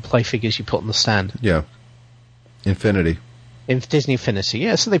little play figures you put on the stand? Yeah, Infinity. Disney Infinity,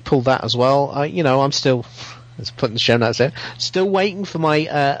 yeah. So they pulled that as well. I'm still. Let's put in the show notes there. Still waiting for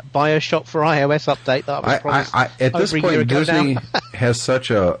my BioShock for iOS update that I was promised. At this point, Disney has such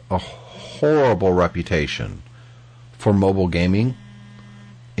a horrible reputation for mobile gaming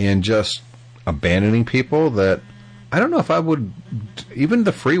and just abandoning people that I don't know if I would, even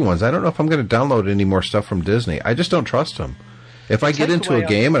the free ones, I don't know if I'm going to download any more stuff from Disney. I just don't trust them. If I get into a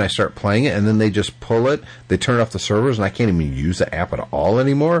game and I start playing it and then they just pull it, they turn off the servers and I can't even use the app at all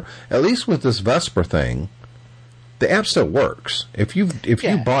anymore, at least with this Vesper thing, the app still works. If you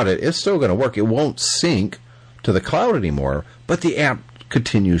bought it, it's still going to work. It won't sync to the cloud anymore, but the app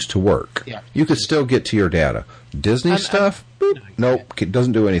continues to work. Yeah. You could still get to your data. Disney stuff, nope, it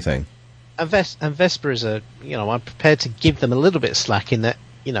doesn't do anything. And Vesper is I'm prepared to give them a little bit of slack in that,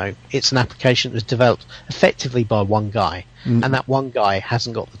 it's an application that was developed effectively by one guy, and that one guy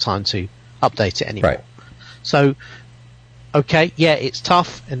hasn't got the time to update it anymore. Right. So, okay, yeah, it's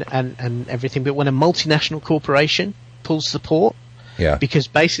tough and everything, but when a multinational corporation pulls support, because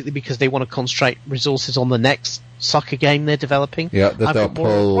they want to concentrate resources on the next soccer game they're developing, that they'll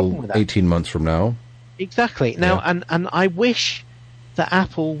pull 18 months from now. Exactly. Now, and I wish that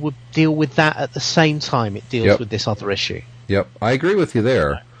Apple would deal with that at the same time it deals with this other issue. Yep, I agree with you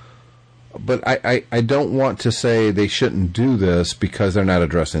there. But I don't want to say they shouldn't do this because they're not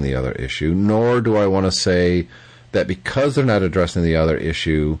addressing the other issue, nor do I want to say that because they're not addressing the other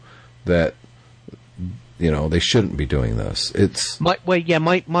issue that they shouldn't be doing this. It's my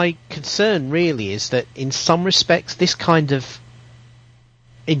concern really is that in some respects this kind of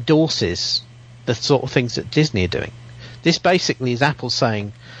endorses the sort of things that Disney are doing. This basically is Apple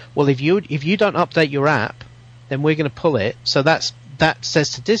saying, well, if you don't update your app, then we're going to pull it. So that says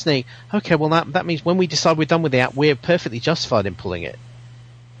to Disney, okay, well that means when we decide we're done with the app, we're perfectly justified in pulling it.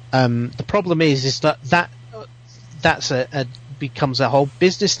 The problem is that becomes a whole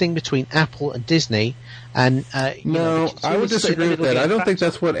business thing between Apple and Disney. And no, I would disagree with that. I don't think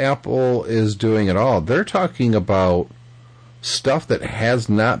that's what Apple is doing at all. They're talking about stuff that has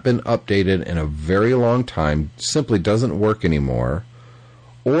not been updated in a very long time, simply doesn't work anymore,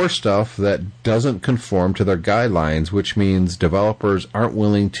 or stuff that doesn't conform to their guidelines, which means developers aren't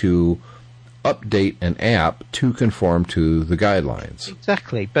willing to update an app to conform to the guidelines.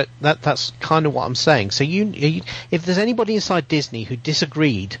 Exactly, but that's kind of what I'm saying. So if there's anybody inside Disney who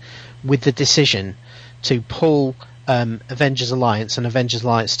disagreed with the decision to pull Avengers Alliance and Avengers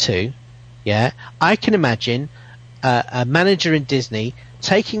Alliance 2, I can imagine a manager in Disney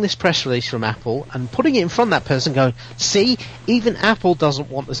taking this press release from Apple and putting it in front of that person going, see, even Apple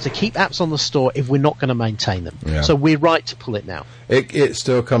doesn't want us to keep apps on the store if we're not going to maintain them. Yeah. So we're right to pull it now. It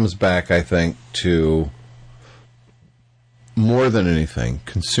still comes back, I think, to more than anything,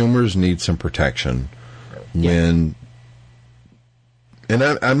 consumers need some protection when... And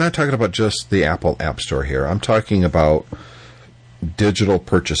I'm not talking about just the Apple App Store here. I'm talking about digital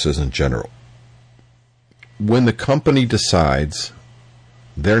purchases in general. When the company decides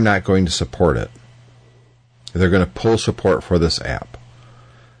they're not going to support it, they're going to pull support for this app,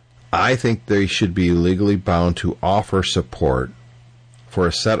 I think they should be legally bound to offer support for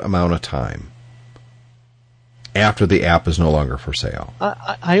a set amount of time after the app is no longer for sale.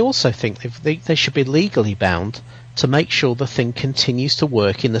 I also think they should be legally bound to make sure the thing continues to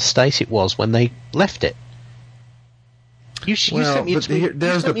work in the state it was when they left it. There's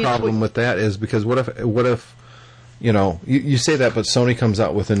the problem with that is because what if you say that, but Sony comes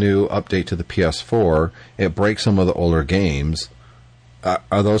out with a new update to the PS4, it breaks some of the older games.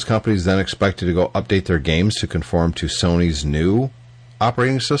 Are those companies then expected to go update their games to conform to Sony's new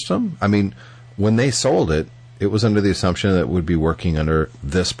operating system? I mean, when they sold it, it was under the assumption that it would be working under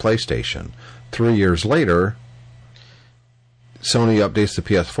this PlayStation. 3 years later, Sony updates the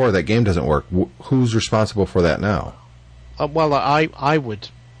PS4, that game doesn't work. Who's responsible for that now? Well, I would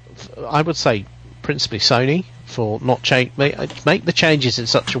say principally Sony for not make the changes in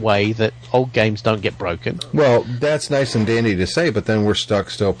such a way that old games don't get broken. Well, that's nice and dandy to say, but then we're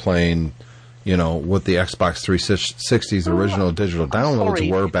stuck still playing, what the Xbox 360's original digital downloads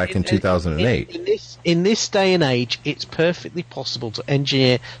were back in 2008. In this day and age, it's perfectly possible to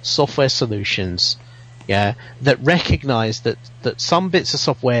engineer software solutions, that recognise that some bits of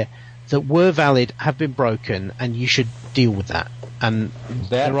software that were valid have been broken, and you should deal with that. And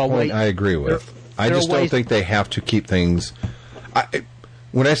that point I agree with. I just don't think they have to keep things.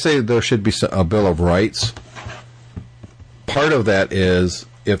 When I say there should be a Bill of Rights, part of that is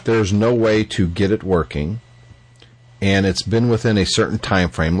if there's no way to get it working, and it's been within a certain time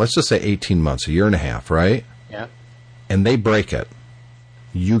frame, let's just say 18 months, a year and a half, right? Yeah. And they break it,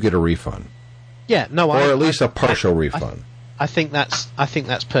 you get a refund. Yeah, no, or at least a partial refund. I think that's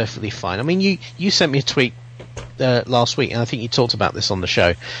perfectly fine. I mean, you sent me a tweet last week, and I think you talked about this on the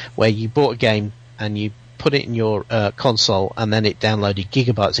show, where you bought a game and you put it in your console, and then it downloaded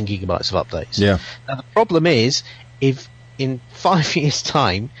gigabytes and gigabytes of updates. Yeah. Now the problem is, if in 5 years'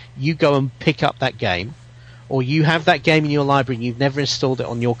 time you go and pick up that game, or you have that game in your library and you've never installed it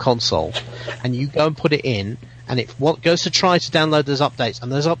on your console, and you go and put it in, and it goes to try to download those updates,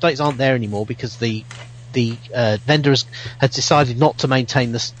 and those updates aren't there anymore because the vendor has decided not to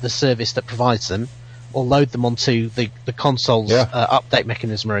maintain the service that provides them, or load them onto the console's update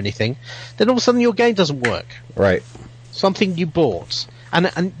mechanism or anything, then all of a sudden your game doesn't work. Right. Something you bought.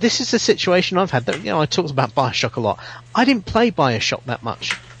 And this is the situation I've had. That, I talked about BioShock a lot. I didn't play BioShock that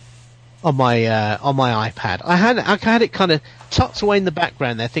much on my iPad. I had it kind of tucked away in the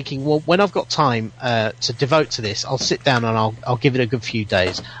background there, thinking, well, when I've got time to devote to this, I'll sit down and I'll give it a good few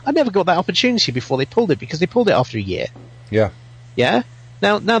days. I never got that opportunity before they pulled it, because they pulled it after a year. Yeah. Yeah.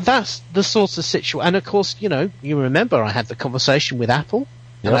 Now that's the sort of situation. And of course, you remember I had the conversation with Apple,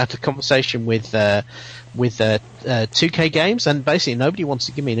 and I had the conversation with 2K Games, and basically nobody wanted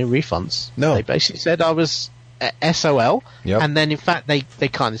to give me any refunds. No. They basically said I was SOL, and then in fact they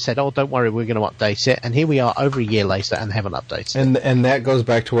kind of said, oh, don't worry, we're going to update it, and here we are over a year later and haven't updated it. And that goes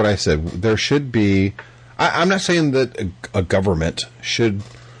back to what I said. There should be, I'm not saying that a government should,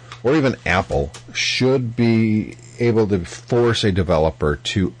 or even Apple, should be able to force a developer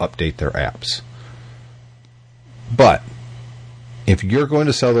to update their apps. But if you're going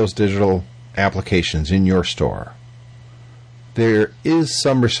to sell those digital applications in your store, there is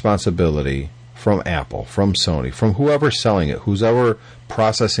some responsibility from Apple, from Sony, from whoever's selling it, who's ever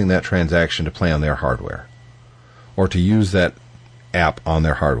processing that transaction to play on their hardware, or to use that app on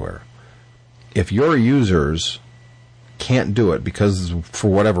their hardware. If your users can't do it because for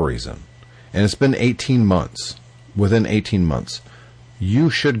whatever reason, and it's been 18 months, within 18 months, you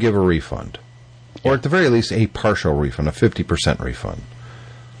should give a refund. Or at the very least, a partial refund, a 50% refund.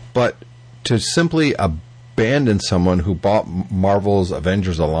 But to simply abandon someone who bought Marvel's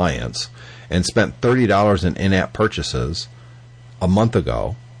Avengers Alliance and spent $30 in in-app purchases a month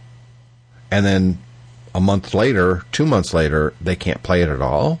ago, and then a month later, 2 months later, they can't play it at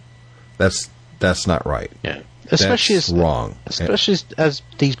all, that's not right. Yeah. Especially that's wrong. Especially as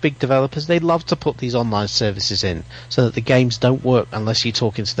these big developers, they love to put these online services in so that the games don't work unless you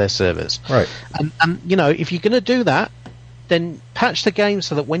talk into their servers. Right. And if you're going to do that, then patch the games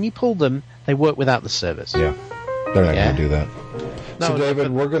so that when you pull them, they work without the servers. Yeah. They're not going to do that. No, so,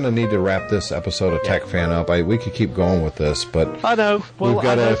 David, we're going to need to wrap this episode of Tech Fan up. We could keep going with this, but I know. Well, we've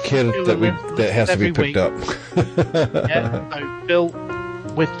got a kid that has to be picked up. No, Bill,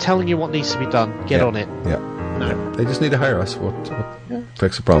 we're telling you what needs to be done. Get on it. Yeah. No. They just need to hire us. We'll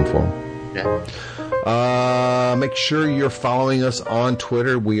fix the problem for them. Yeah. Make sure you're following us on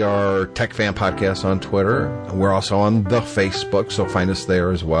Twitter. We are Tech Fan Podcast on Twitter. We're also on the Facebook, so find us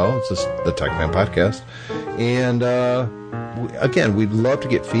there as well. It's just the Tech Fan Podcast. And again, we'd love to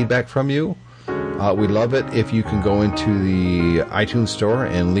get feedback from you. We love it if you can go into the iTunes store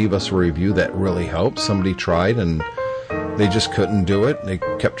and leave us a review. That really helps. Somebody tried and they just couldn't do it. They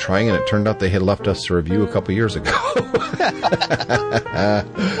kept trying, and it turned out they had left us a review a couple years ago.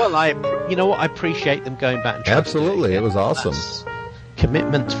 Well, I appreciate them going back and trying. Absolutely, it was awesome. That's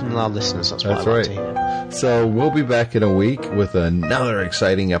commitment from our listeners. That's right. So we'll be back in a week with another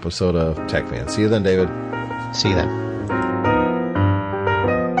exciting episode of Tech Fan. See you then, David. See you then.